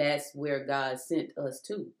 and that's where God sent us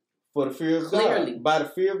to. For the fear of God. By the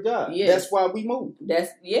fear of God. Yes. That's why we moved.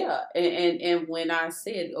 And when I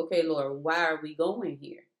said, okay, Lord, why are we going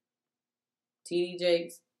here? TD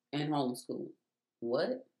Jakes and homeschool.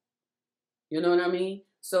 What? You know what I mean?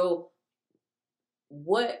 So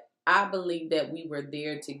what I believe that we were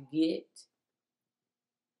there to get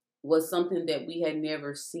was something that we had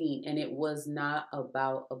never seen, and it was not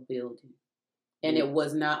about a building. And it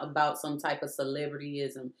was not about some type of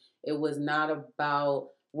celebrityism. It was not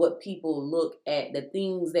about what people look at, the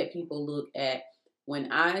things that people look at.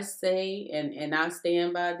 When I say, and I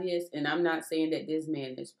stand by this, and I'm not saying that this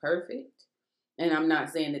man is perfect, and I'm not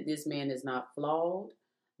saying that this man is not flawed,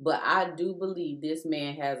 but I do believe this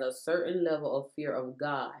man has a certain level of fear of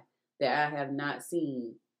God that I have not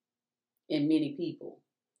seen in many people.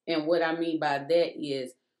 And what I mean by that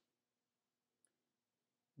is,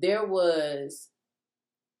 there was,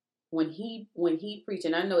 when he preached,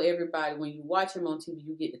 and I know everybody, when you watch him on TV,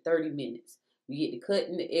 you get the 30 minutes. You get the cut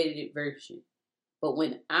and the edited version. But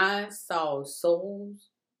when I saw souls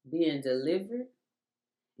being delivered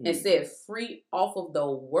and set free off of the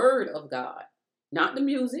word of God, not the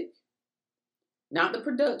music, not the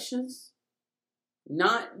productions,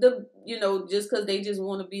 not the, just because they just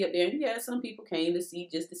want to be up there. And yeah, some people came to see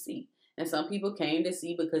just to see. And some people came to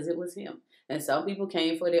see because it was him. And some people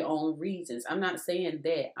came for their own reasons. I'm not saying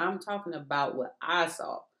that. I'm talking about what I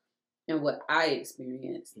saw and what I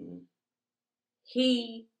experienced.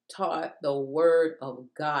 He taught the word of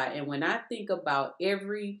God. And when I think about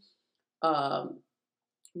every,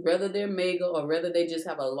 whether they're mega or whether they just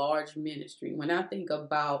have a large ministry, when I think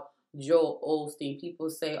about Joel Osteen, people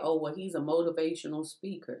say, oh, well, he's a motivational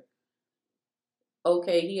speaker.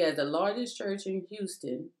 Okay, he has the largest church in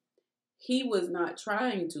Houston. He was not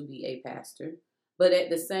trying to be a pastor, but at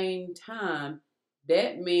the same time,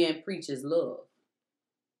 that man preaches love.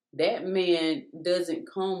 That man doesn't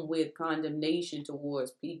come with condemnation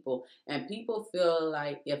towards people. And people feel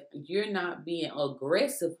like if you're not being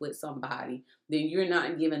aggressive with somebody, then you're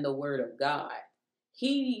not giving the word of God.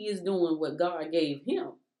 He is doing what God gave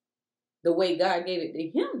him, the way God gave it to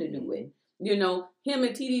him to do it. Him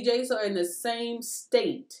and TD Jakes are in the same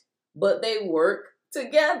state, but they work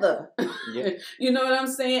together. Yeah. You know what I'm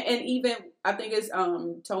saying? And even, I think it's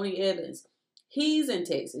Tony Evans. He's in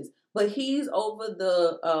Texas, but he's over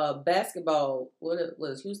the basketball. What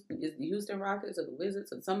was Houston? Is the Houston Rockets or the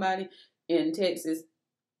Wizards or somebody in Texas?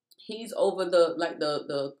 He's over the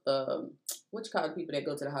what you call the people that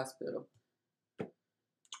go to the hospital?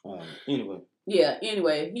 Anyway. Yeah.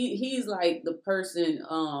 Anyway, he's like the person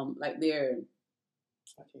like they're.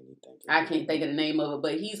 I can't think of the name of it,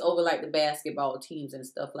 but he's over like the basketball teams and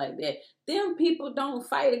stuff like that. Them people don't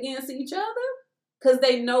fight against each other because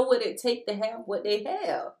they know what it takes to have what they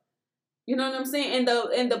have. You know what I'm saying?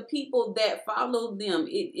 And the people that follow them,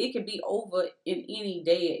 it can be over in any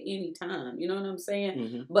day at any time. You know what I'm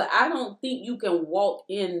saying? But I don't think you can walk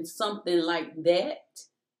in something like that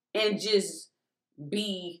and just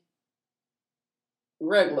be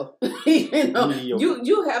regular.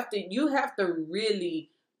 You have to really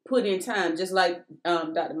put in time, just like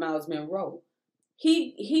Dr. Miles Monroe.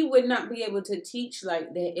 He would not be able to teach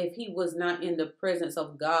like that if he was not in the presence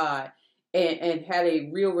of God and had a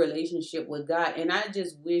real relationship with God. And I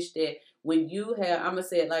just wish that when you have, I'm gonna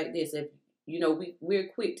say it like this, if we're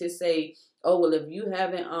quick to say, oh well, if you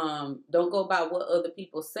haven't don't go by what other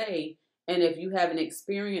people say, and if you haven't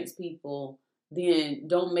experienced people then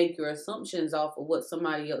don't make your assumptions off of what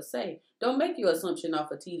somebody else say. Don't make your assumption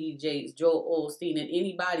off of T.D. Jakes, Joel Osteen, and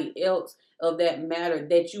anybody else of that matter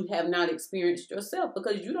that you have not experienced yourself,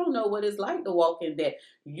 because you don't know what it's like to walk in that.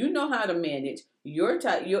 You know how to manage your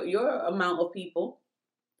amount of people,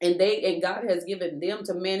 and God has given them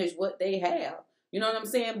to manage what they have. You know what I'm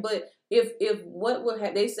saying? But if what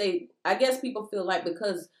would they say? I guess people feel like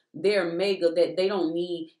because they're mega that they don't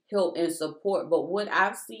need help and support. But what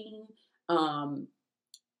I've seen,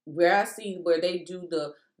 where they do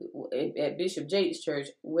at Bishop Jakes Church,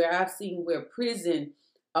 where I've seen where prison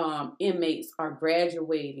inmates are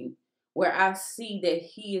graduating, where I see that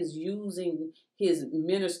he is using his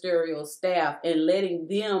ministerial staff and letting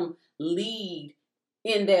them lead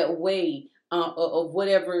in that way of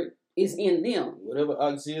whatever is in them. Whatever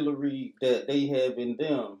auxiliary that they have in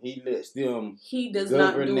them, he lets them. He does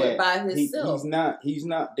not do it by himself. He's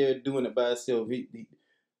not there doing it by himself.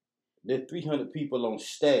 There are 300 people on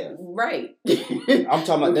staff. Right. I'm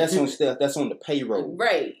talking about that's on staff. That's on the payroll.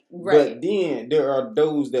 Right. But then there are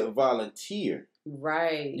those that volunteer.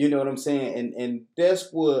 Right. You know what I'm saying? And that's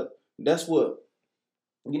what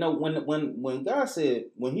you know, when God said,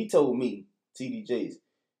 when he told me, T.D. Jakes,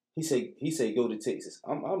 he said go to Texas.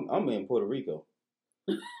 I'm in Puerto Rico.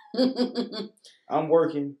 I'm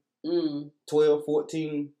working 12,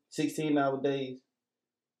 14, 16 hour days,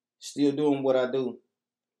 still doing what I do.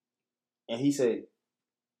 And he said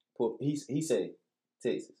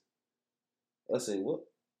Texas. I said, what?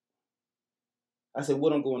 I said,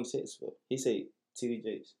 what I'm going to Texas for? He said, T.D.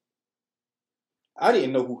 Jakes. I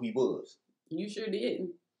didn't know who he was. You sure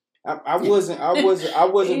didn't. I wasn't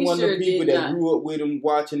one of the people that grew up with him,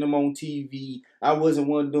 watching him on TV. I wasn't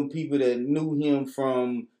one of them people that knew him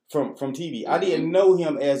from TV. I didn't know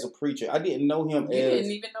him as a preacher. I didn't know him you as...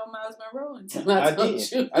 didn't even know Miles Monroe until I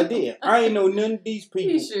told you. I did. I ain't know none of these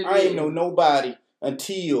people. Sure I ain't know nobody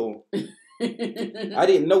until... I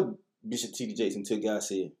didn't know Bishop T.D. Jakes until God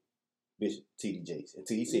said Bishop T.D. Jakes.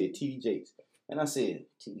 Until he said T.D. Jakes. And I said,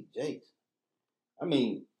 T.D. Jakes? I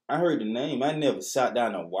mean... I heard the name. I never sat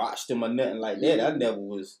down and watched him or nothing like that.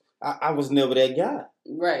 I was never that guy.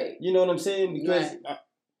 Right. You know what I'm saying? Because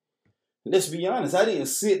let's be honest, I didn't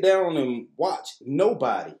sit down and watch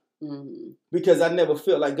nobody. Mm-hmm. Because I never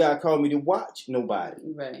felt like God called me to watch nobody.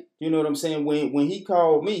 Right. You know what I'm saying? When he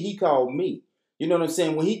called me, he called me. You know what I'm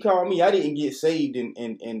saying? When he called me, I didn't get saved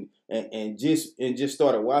and just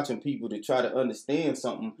started watching people to try to understand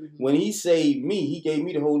something. Mm-hmm. When he saved me, he gave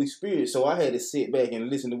me the Holy Spirit, so I had to sit back and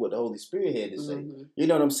listen to what the Holy Spirit had to say. Mm-hmm. You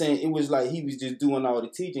know what I'm saying? It was like he was just doing all the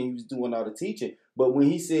teaching. He was doing all the teaching. But when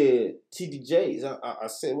he said T.D. Jakes, I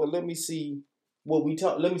said, well, let me see what we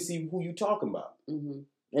talk. Let me see who you talking about. Mm-hmm.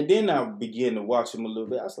 And then I began to watch him a little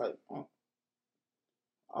bit. I was like,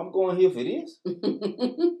 I'm going here for this.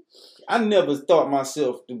 I never thought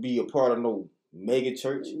myself to be a part of no mega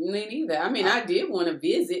church. Me neither. I mean, I did want to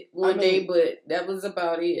visit one day, but that was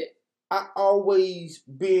about it. I always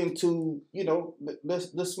been to, you know,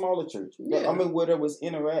 the smaller church. Yeah. I mean, where there was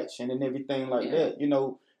interaction and everything like that, you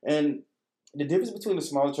know. And the difference between the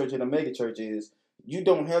smaller church and a mega church is you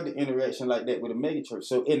don't have the interaction like that with a mega church.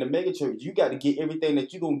 So in the mega church, you got to get everything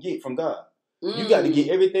that you're going to get from God. You got to get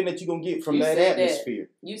everything that you're going to get from that atmosphere.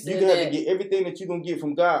 You got to get everything that you're going to get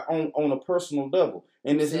from God on a personal level.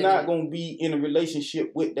 And it's not going to be in a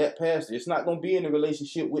relationship with that pastor. It's not going to be in a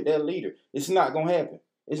relationship with that leader. It's not going to happen.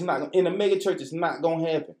 It's not in a mega church. It's not going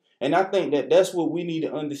to happen. And I think that that's what we need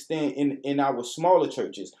to understand in our smaller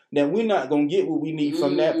churches, that we're not going to get what we need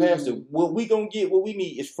from that pastor. What we going to get, what we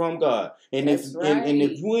need is from God. And if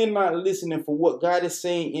we're not listening for what God is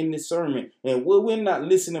saying in this sermon, and we're not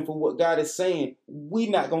listening for what God is saying,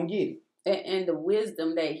 we're not going to get it. And the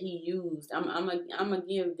wisdom that he used, I'm gonna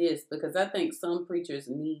give this because I think some preachers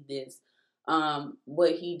need this.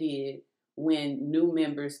 What he did when new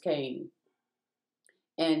members came,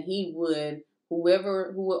 and he would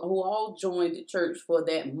who all joined the church for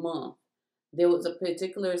that month. There was a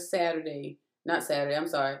particular Saturday,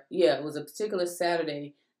 it was a particular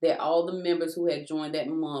Saturday that all the members who had joined that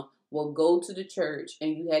month will go to the church,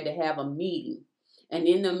 and you had to have a meeting. And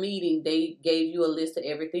in the meeting, they gave you a list of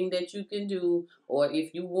everything that you can do, or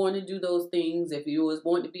if you want to do those things, if you was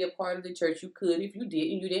wanting to be a part of the church, you could. If you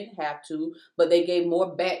didn't, you didn't have to. But they gave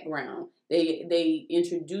more background. They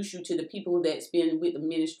introduce you to the people that's been with the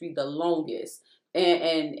ministry the longest.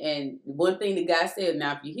 And one thing the guy said,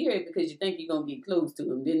 now if you hear it because you think you're gonna get close to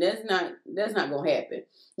him, then that's not gonna happen.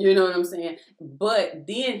 You know what I'm saying? But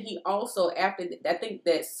then he also after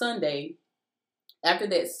that Saturday.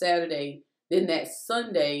 Then that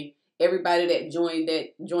Sunday, everybody that joined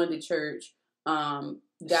the church,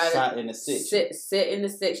 Sat in the section. Set in the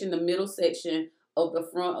section, the middle section of the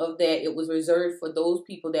front of that. It was reserved for those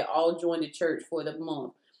people that all joined the church for the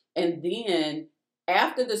month. And then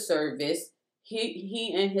after the service,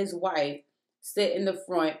 he and his wife sat in the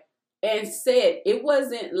front and said, it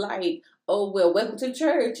wasn't like, oh, well, welcome to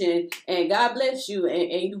church and God bless you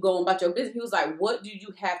and you go about your business. He was like, what do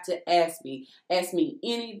you have to ask me? Ask me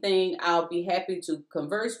anything. I'll be happy to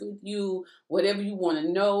converse with you, whatever you want to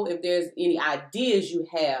know. If there's any ideas you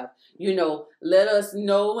have, let us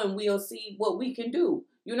know and we'll see what we can do.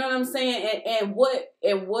 You know what I'm saying? And what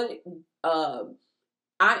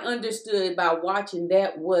I understood by watching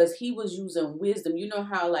that was he was using wisdom. You know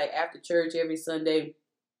how like after church every Sunday,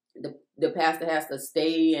 the pastor has to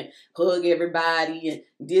stay and hug everybody and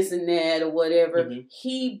this and that or whatever. Mm-hmm.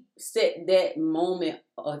 He set that moment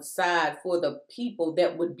aside for the people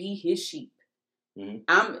that would be his sheep.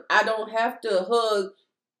 Mm-hmm. I don't have to hug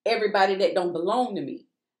everybody that don't belong to me.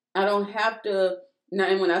 I don't have to,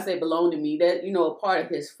 and when I say belong to me, that, a part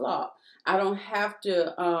of his flock. I don't have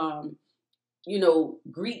to,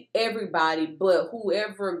 greet everybody, but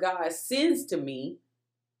whoever God sends to me,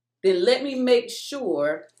 then let me make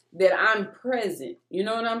sure that I'm present. You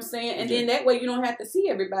know what I'm saying? And then that way you don't have to see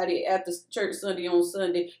everybody at the church Sunday on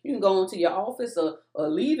Sunday. You can go into your office or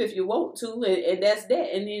leave if you want to, and that's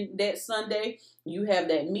that. And then that Sunday you have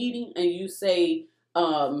that meeting and you say,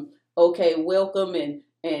 okay, welcome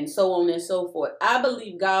and so on and so forth. I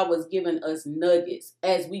believe God was giving us nuggets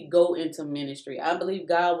as we go into ministry. I believe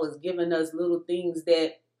God was giving us little things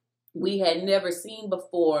that we had never seen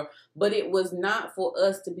before, but it was not for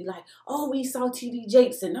us to be like, oh, we saw T.D.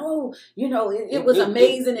 Jakes and it was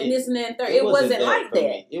amazing and this and that and third. It wasn't like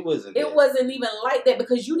that. It wasn't even like that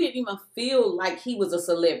because you didn't even feel like he was a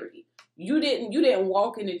celebrity. You didn't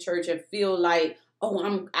walk into church and feel like,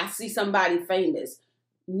 oh, I see somebody famous.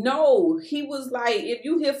 No, he was like, if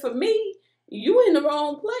you here for me, you in the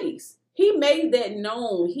wrong place. He made that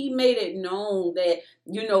known. He made it known that,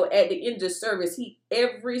 at the end of the service,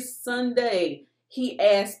 every Sunday, he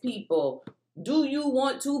asked people, do you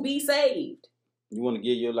want to be saved? You want to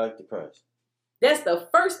give your life to Christ? That's the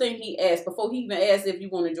first thing he asked before he even asked if you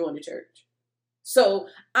want to join the church. So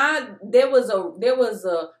there was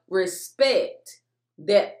a respect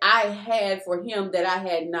that I had for him that I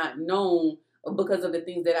had not known because of the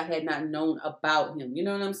things that I had not known about him. You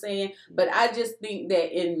know what I'm saying? But I just think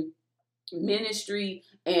that in ministry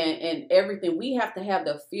and everything, we have to have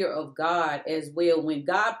the fear of God as well. When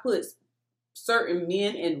God puts certain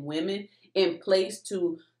men and women in place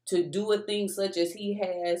to do a thing such as he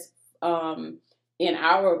has in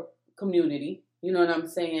our community, you know what I'm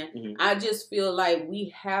saying? Mm-hmm. I just feel like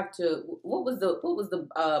we have to. What was the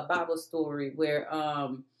Bible story where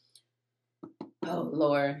oh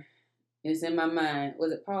Lord, it's in my mind.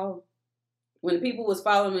 Was it Paul? When the people was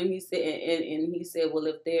following him, he said, and he said, well,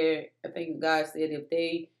 I think God said, if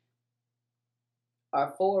they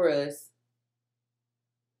are for us,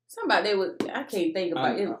 I can't think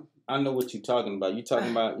about it. I know what you're talking about. You're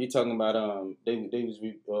talking about they was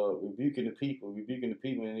rebuking the people,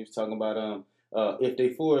 and he was talking about if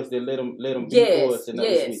they for us, then let them be for us, and that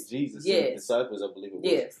was what Jesus said to the disciples, I believe it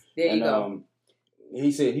was. Yes, there you go.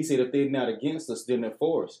 He said if they're not against us, then they're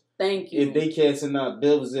for us. Thank you. If they casting out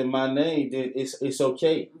devils in my name, then it's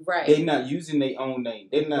okay. Right. They're not using their own name.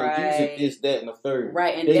 They're not using this, that, and the third.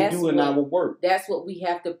 Right. And they're doing our work. That's what we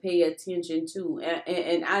have to pay attention to.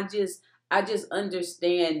 And I just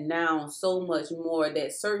understand now so much more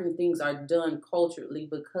that certain things are done culturally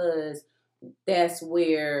because that's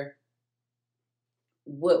where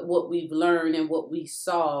what we've learned and what we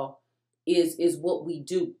saw is what we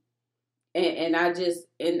do. And I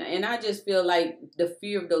just feel like the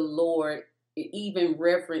fear of the Lord even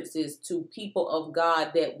references to people of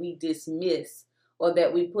God that we dismiss or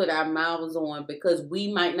that we put our mouths on because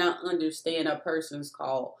we might not understand a person's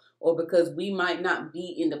call, or because we might not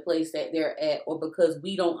be in the place that they're at, or because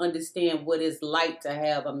we don't understand what it's like to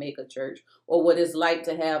have a mega church or what it's like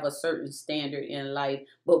to have a certain standard in life,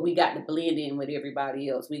 but we got to blend in with everybody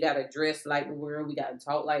else. We got to dress like the world. We got to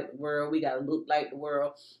talk like the world. We got to look like the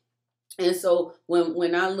world. And so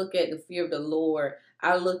when I look at the fear of the Lord,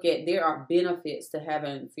 I look at there are benefits to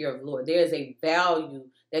having fear of the Lord. There is a value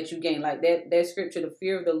that you gain. Like that scripture, the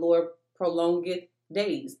fear of the Lord prolongeth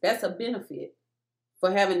days. That's a benefit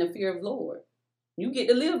for having the fear of the Lord. You get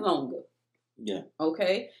to live longer. Yeah.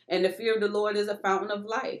 Okay? And the fear of the Lord is a fountain of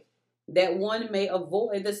life, that one may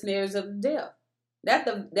avoid the snares of death.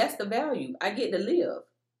 That's the value. I get to live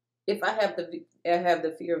if I have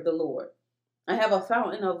the fear of the Lord. I have a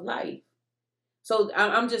fountain of life. So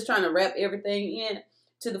I'm just trying to wrap everything in.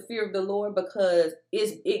 to the fear of the Lord because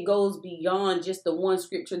it goes beyond just the one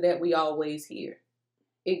scripture that we always hear.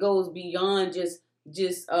 It goes beyond just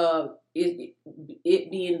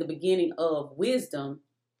it being the beginning of wisdom,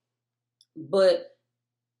 but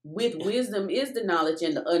with wisdom is the knowledge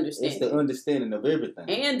and the understanding. It's the understanding of everything.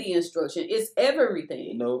 And the instruction. It's everything.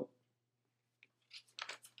 You know.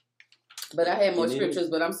 But I had more scriptures,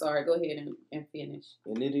 but I'm sorry. Go ahead and finish.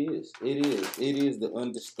 And it is the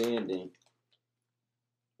understanding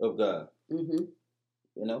of God. Mm-hmm.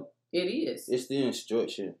 You know? It is. It's the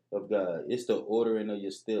instruction of God. It's the ordering of your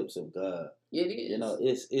steps of God. It is. You know,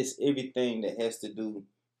 it's everything that has to do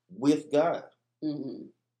with God. Mm-hmm.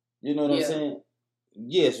 You know what I'm saying?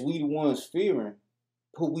 Yes, we the ones fearing,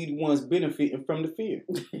 but we the ones benefiting from the fear.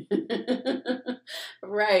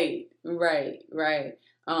 Right.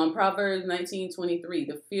 Proverbs 19:23,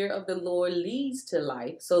 the fear of the Lord leads to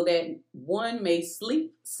life so that one may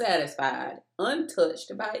sleep satisfied,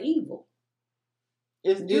 untouched by evil.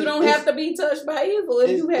 You don't have to be touched by evil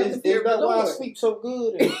if you have the fear of the Lord. That's why I sleep so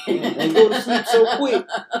good and go to sleep so quick.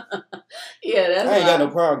 Yeah, that's I ain't got no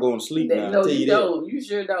problem going to sleep now. No, you don't. You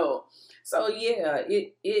sure don't. So yeah,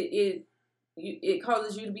 it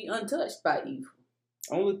causes you to be untouched by evil.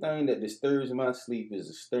 Only thing that disturbs my sleep is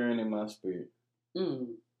a stirring in my spirit.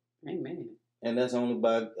 Amen. And that's only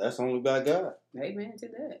by God. Amen to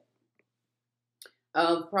that.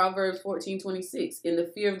 Proverbs 14:26. In the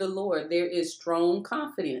fear of the Lord there is strong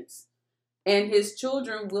confidence, and his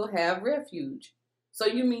children will have refuge. So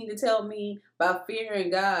you mean to tell me by fearing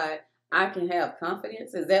God, I can have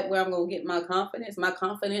confidence? Is that where I'm going to get my confidence? My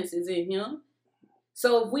confidence is in him.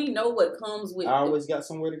 So if we know what comes with... I always got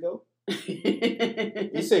somewhere to go.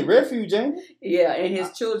 You say refuge, ain't it? Yeah, and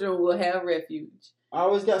his children will have refuge. I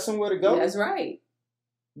always got somewhere to go. That's right.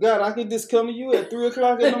 God, I could just come to you at 3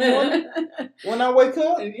 o'clock in the morning when I wake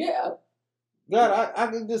up. Yeah. God, I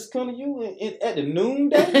could just come to you at the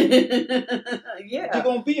noonday. Yeah. You're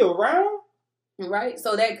going to be around? Right.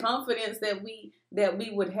 So that confidence that we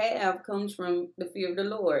would have comes from the fear of the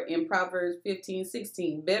Lord. In Proverbs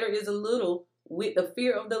 15:16, better is a little with the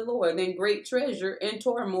fear of the Lord than great treasure and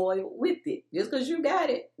turmoil with it. Just because you got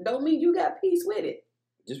it don't mean you got peace with it.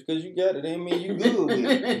 Just because you got it ain't mean you good with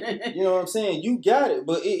it. You know what I'm saying? You got it,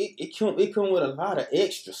 but it come with a lot of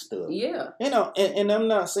extra stuff. Yeah. You know, and I'm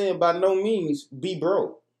not saying by no means be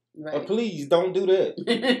broke. Right. Please don't do that.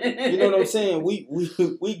 You know what I'm saying?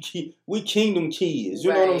 We kingdom kids.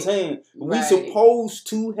 You know what I'm saying? We supposed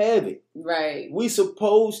to have it. Right. We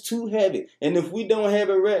supposed to have it. And if we don't have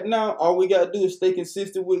it right now, all we gotta do is stay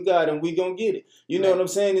consistent with God, and we gonna get it. You know what I'm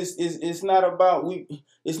saying? It's not about we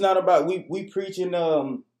preaching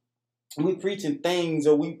we preaching things,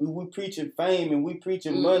 or we preaching fame, and we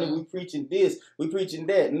preaching money, we preaching this, we preaching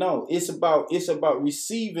that. No, it's about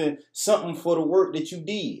receiving something for the work that you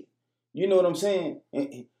did. You know what I'm saying?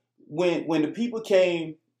 When the people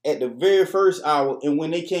came at the very first hour, and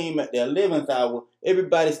when they came at the 11th hour,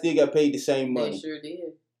 everybody still got paid the same money. They sure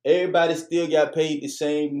did. Everybody still got paid the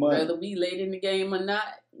same money. Whether we late in the game or not,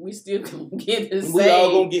 we still gonna get the same. We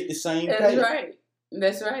all gonna get the same pay. That's right.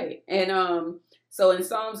 That's right. And so in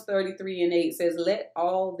Psalms 33:8 says, "Let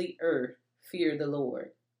all the earth fear the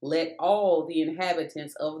Lord. Let all the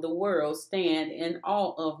inhabitants of the world stand in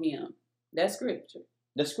awe of him." That's scripture.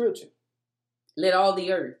 That's scripture. Let all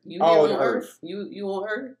the earth. You all here the on earth? You on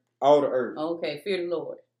earth? All the earth. Okay, fear the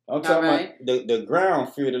Lord. I'm talking about the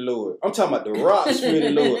ground fear the Lord. I'm talking about the rocks fear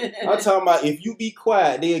the Lord. I'm talking about if you be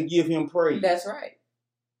quiet, they'll give him praise. That's right.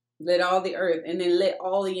 Let all the earth, and then let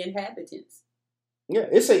all the inhabitants. Yeah,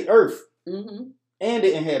 it's a earth. Mm-hmm. And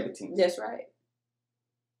the inhabitants. That's right.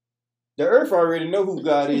 The earth already know who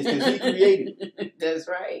God is because he created it. That's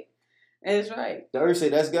right. That's right. The earth say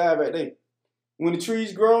that's God right there. When the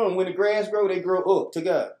trees grow and when the grass grow, they grow up to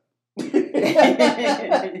God.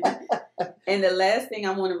 And the last thing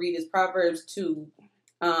I want to read is Proverbs 2,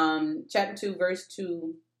 chapter 2, verse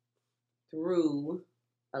 2 through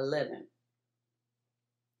 11.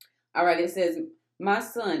 All right, it says, "My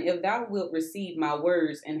son, if thou wilt receive my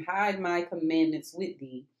words and hide my commandments with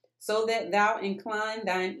thee, so that thou incline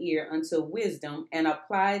thine ear unto wisdom and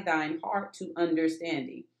apply thine heart to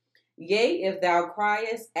understanding. Yea, if thou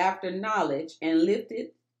criest after knowledge and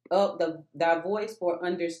liftest up thy voice for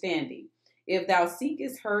understanding, if thou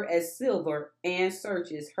seekest her as silver and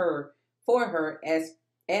searchest her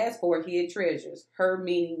as for hid treasures," her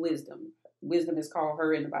meaning wisdom. Wisdom is called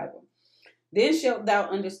her in the Bible. "Then shalt thou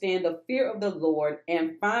understand the fear of the Lord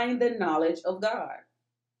and find the knowledge of God.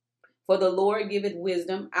 For the Lord giveth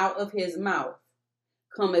wisdom, out of his mouth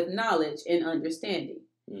cometh knowledge and understanding.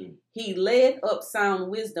 He layeth up sound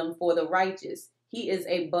wisdom for the righteous. He is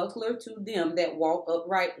a buckler to them that walk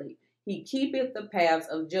uprightly. He keepeth the paths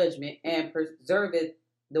of judgment, and preserveth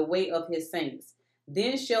the way of his saints.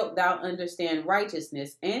 Then shalt thou understand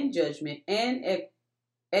righteousness and judgment and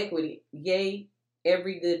equity, yea,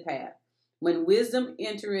 every good path. When wisdom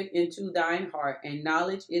entereth into thine heart, and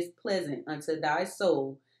knowledge is pleasant unto thy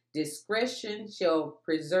soul, discretion shall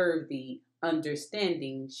preserve thee,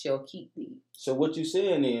 understanding shall keep thee. So what you're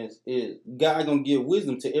saying is God gonna give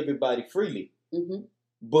wisdom to everybody freely,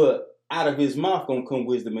 but out of his mouth gonna come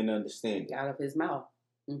wisdom and understanding. Out of his mouth.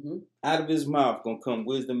 Out of his mouth gonna come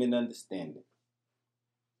wisdom and understanding.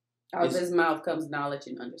 Out of his mouth comes knowledge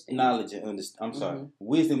and understanding. Knowledge and understanding. I'm sorry.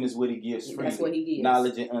 Wisdom is what he gives freely. That's what he gives.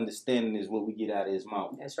 Knowledge and understanding is what we get out of his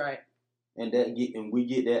mouth. That's right. And we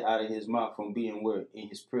get that out of his mouth from being where in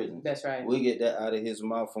his presence. That's right. We get that out of his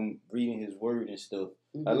mouth from reading his word and stuff.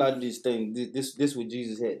 A lot of these things. This is what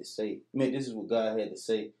Jesus had to say. This is what God had to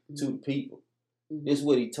say to the people. This is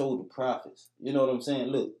what he told the prophets. You know what I'm saying?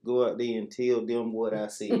 Look, go out there and tell them what I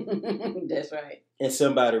said. That's right. And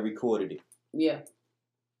somebody recorded it. Yeah.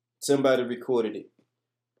 Somebody recorded it.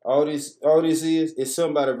 All this is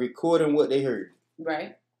somebody recording what they heard.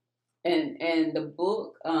 Right. And the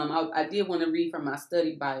book, I did want to read from my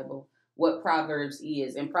study Bible what Proverbs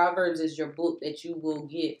is. And Proverbs is your book that you will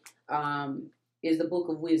get, is the book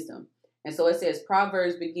of wisdom. And so it says,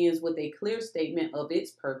 Proverbs begins with a clear statement of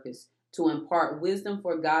its purpose to impart wisdom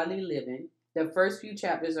for godly living. The first few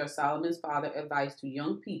chapters are Solomon's father advice to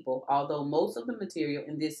young people. Although most of the material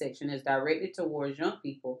in this section is directed towards young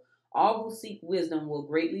people, all who seek wisdom will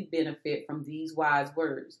greatly benefit from these wise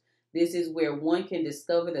words. This is where one can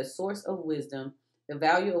discover the source of wisdom, the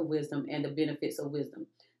value of wisdom, and the benefits of wisdom.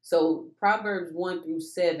 So Proverbs 1 through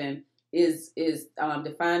 7 is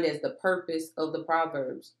defined as the purpose of the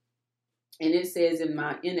Proverbs. And it says in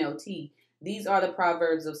my NLT, these are the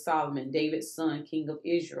Proverbs of Solomon, David's son, king of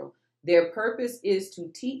Israel. Their purpose is to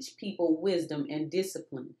teach people wisdom and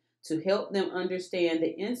discipline, to help them understand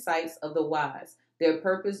the insights of the wise. Their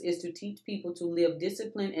purpose is to teach people to live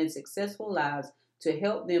disciplined and successful lives, to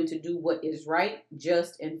help them to do what is right,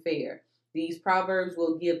 just, and fair. These proverbs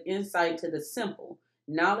will give insight to the simple,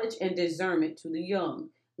 knowledge and discernment to the young.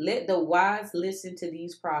 Let the wise listen to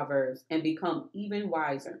these proverbs and become even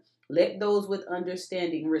wiser. Let those with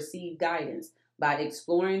understanding receive guidance by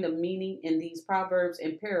exploring the meaning in these proverbs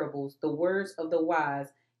and parables, the words of the wise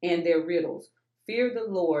and their riddles. Fear the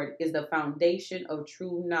Lord is the foundation of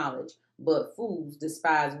true knowledge, but fools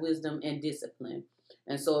despise wisdom and discipline.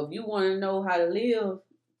 And so if you want to know how to live,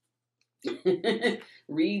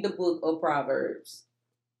 read the book of Proverbs.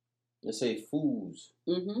 Let's say fools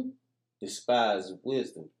despise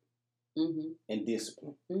wisdom and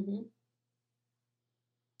discipline.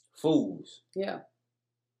 Fools. Yeah.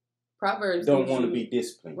 Proverbs don't want to be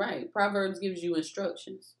disciplined. Right. Proverbs gives you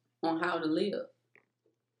instructions on how to live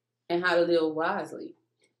and how to live wisely.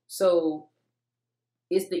 So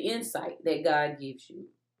it's the insight that God gives you.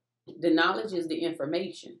 The knowledge is the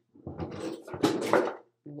information.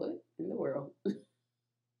 What in the world?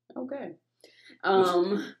 Okay.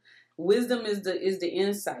 Wisdom is the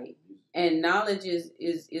insight, and knowledge is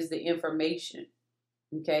the information.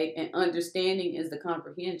 Okay, and understanding is the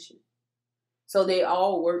comprehension. So they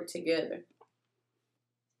all work together.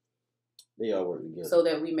 They all work together. So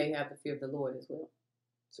that we may have the fear of the Lord as well.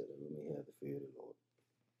 So that we may have the fear of the Lord.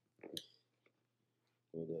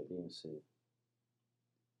 With that being said,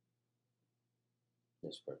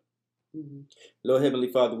 let's pray. Lord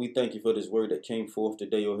Heavenly Father, we thank you for this word that came forth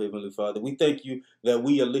today, oh Heavenly Father. We thank you that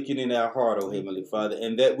we are looking in our heart, oh Heavenly Father,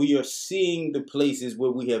 and that we are seeing the places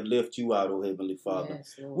where we have left you out, oh Heavenly Father.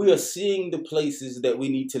 Yes, we are seeing the places that we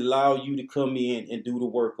need to allow you to come in and do the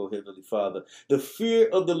work, oh Heavenly Father. The fear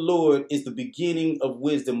of the Lord is the beginning of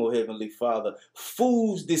wisdom, oh Heavenly Father.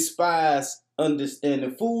 Fools despise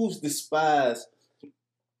understanding. Fools despise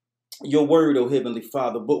your word, oh Heavenly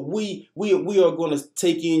Father. But we are going to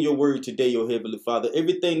take in your word today, oh Heavenly Father.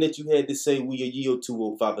 Everything that you had to say, we yield to,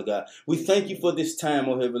 oh Father God. We thank you for this time,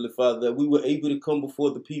 oh Heavenly Father, that we were able to come before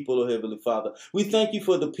the people, oh Heavenly Father. We thank you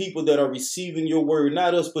for the people that are receiving your word,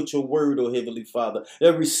 not us, but your word, oh Heavenly Father.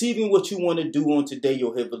 That are receiving what you want to do on today,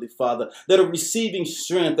 oh Heavenly Father. That are receiving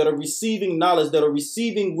strength, that are receiving knowledge, that are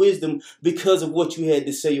receiving wisdom because of what you had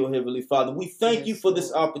to say, oh Heavenly Father. We thank you for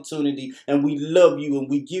this opportunity, and we love you, and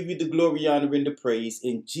we give you the glory, honor, and the praise.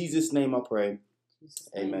 In Jesus' name I pray.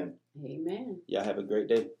 Amen. Amen. Y'all have a great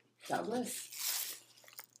day. God bless.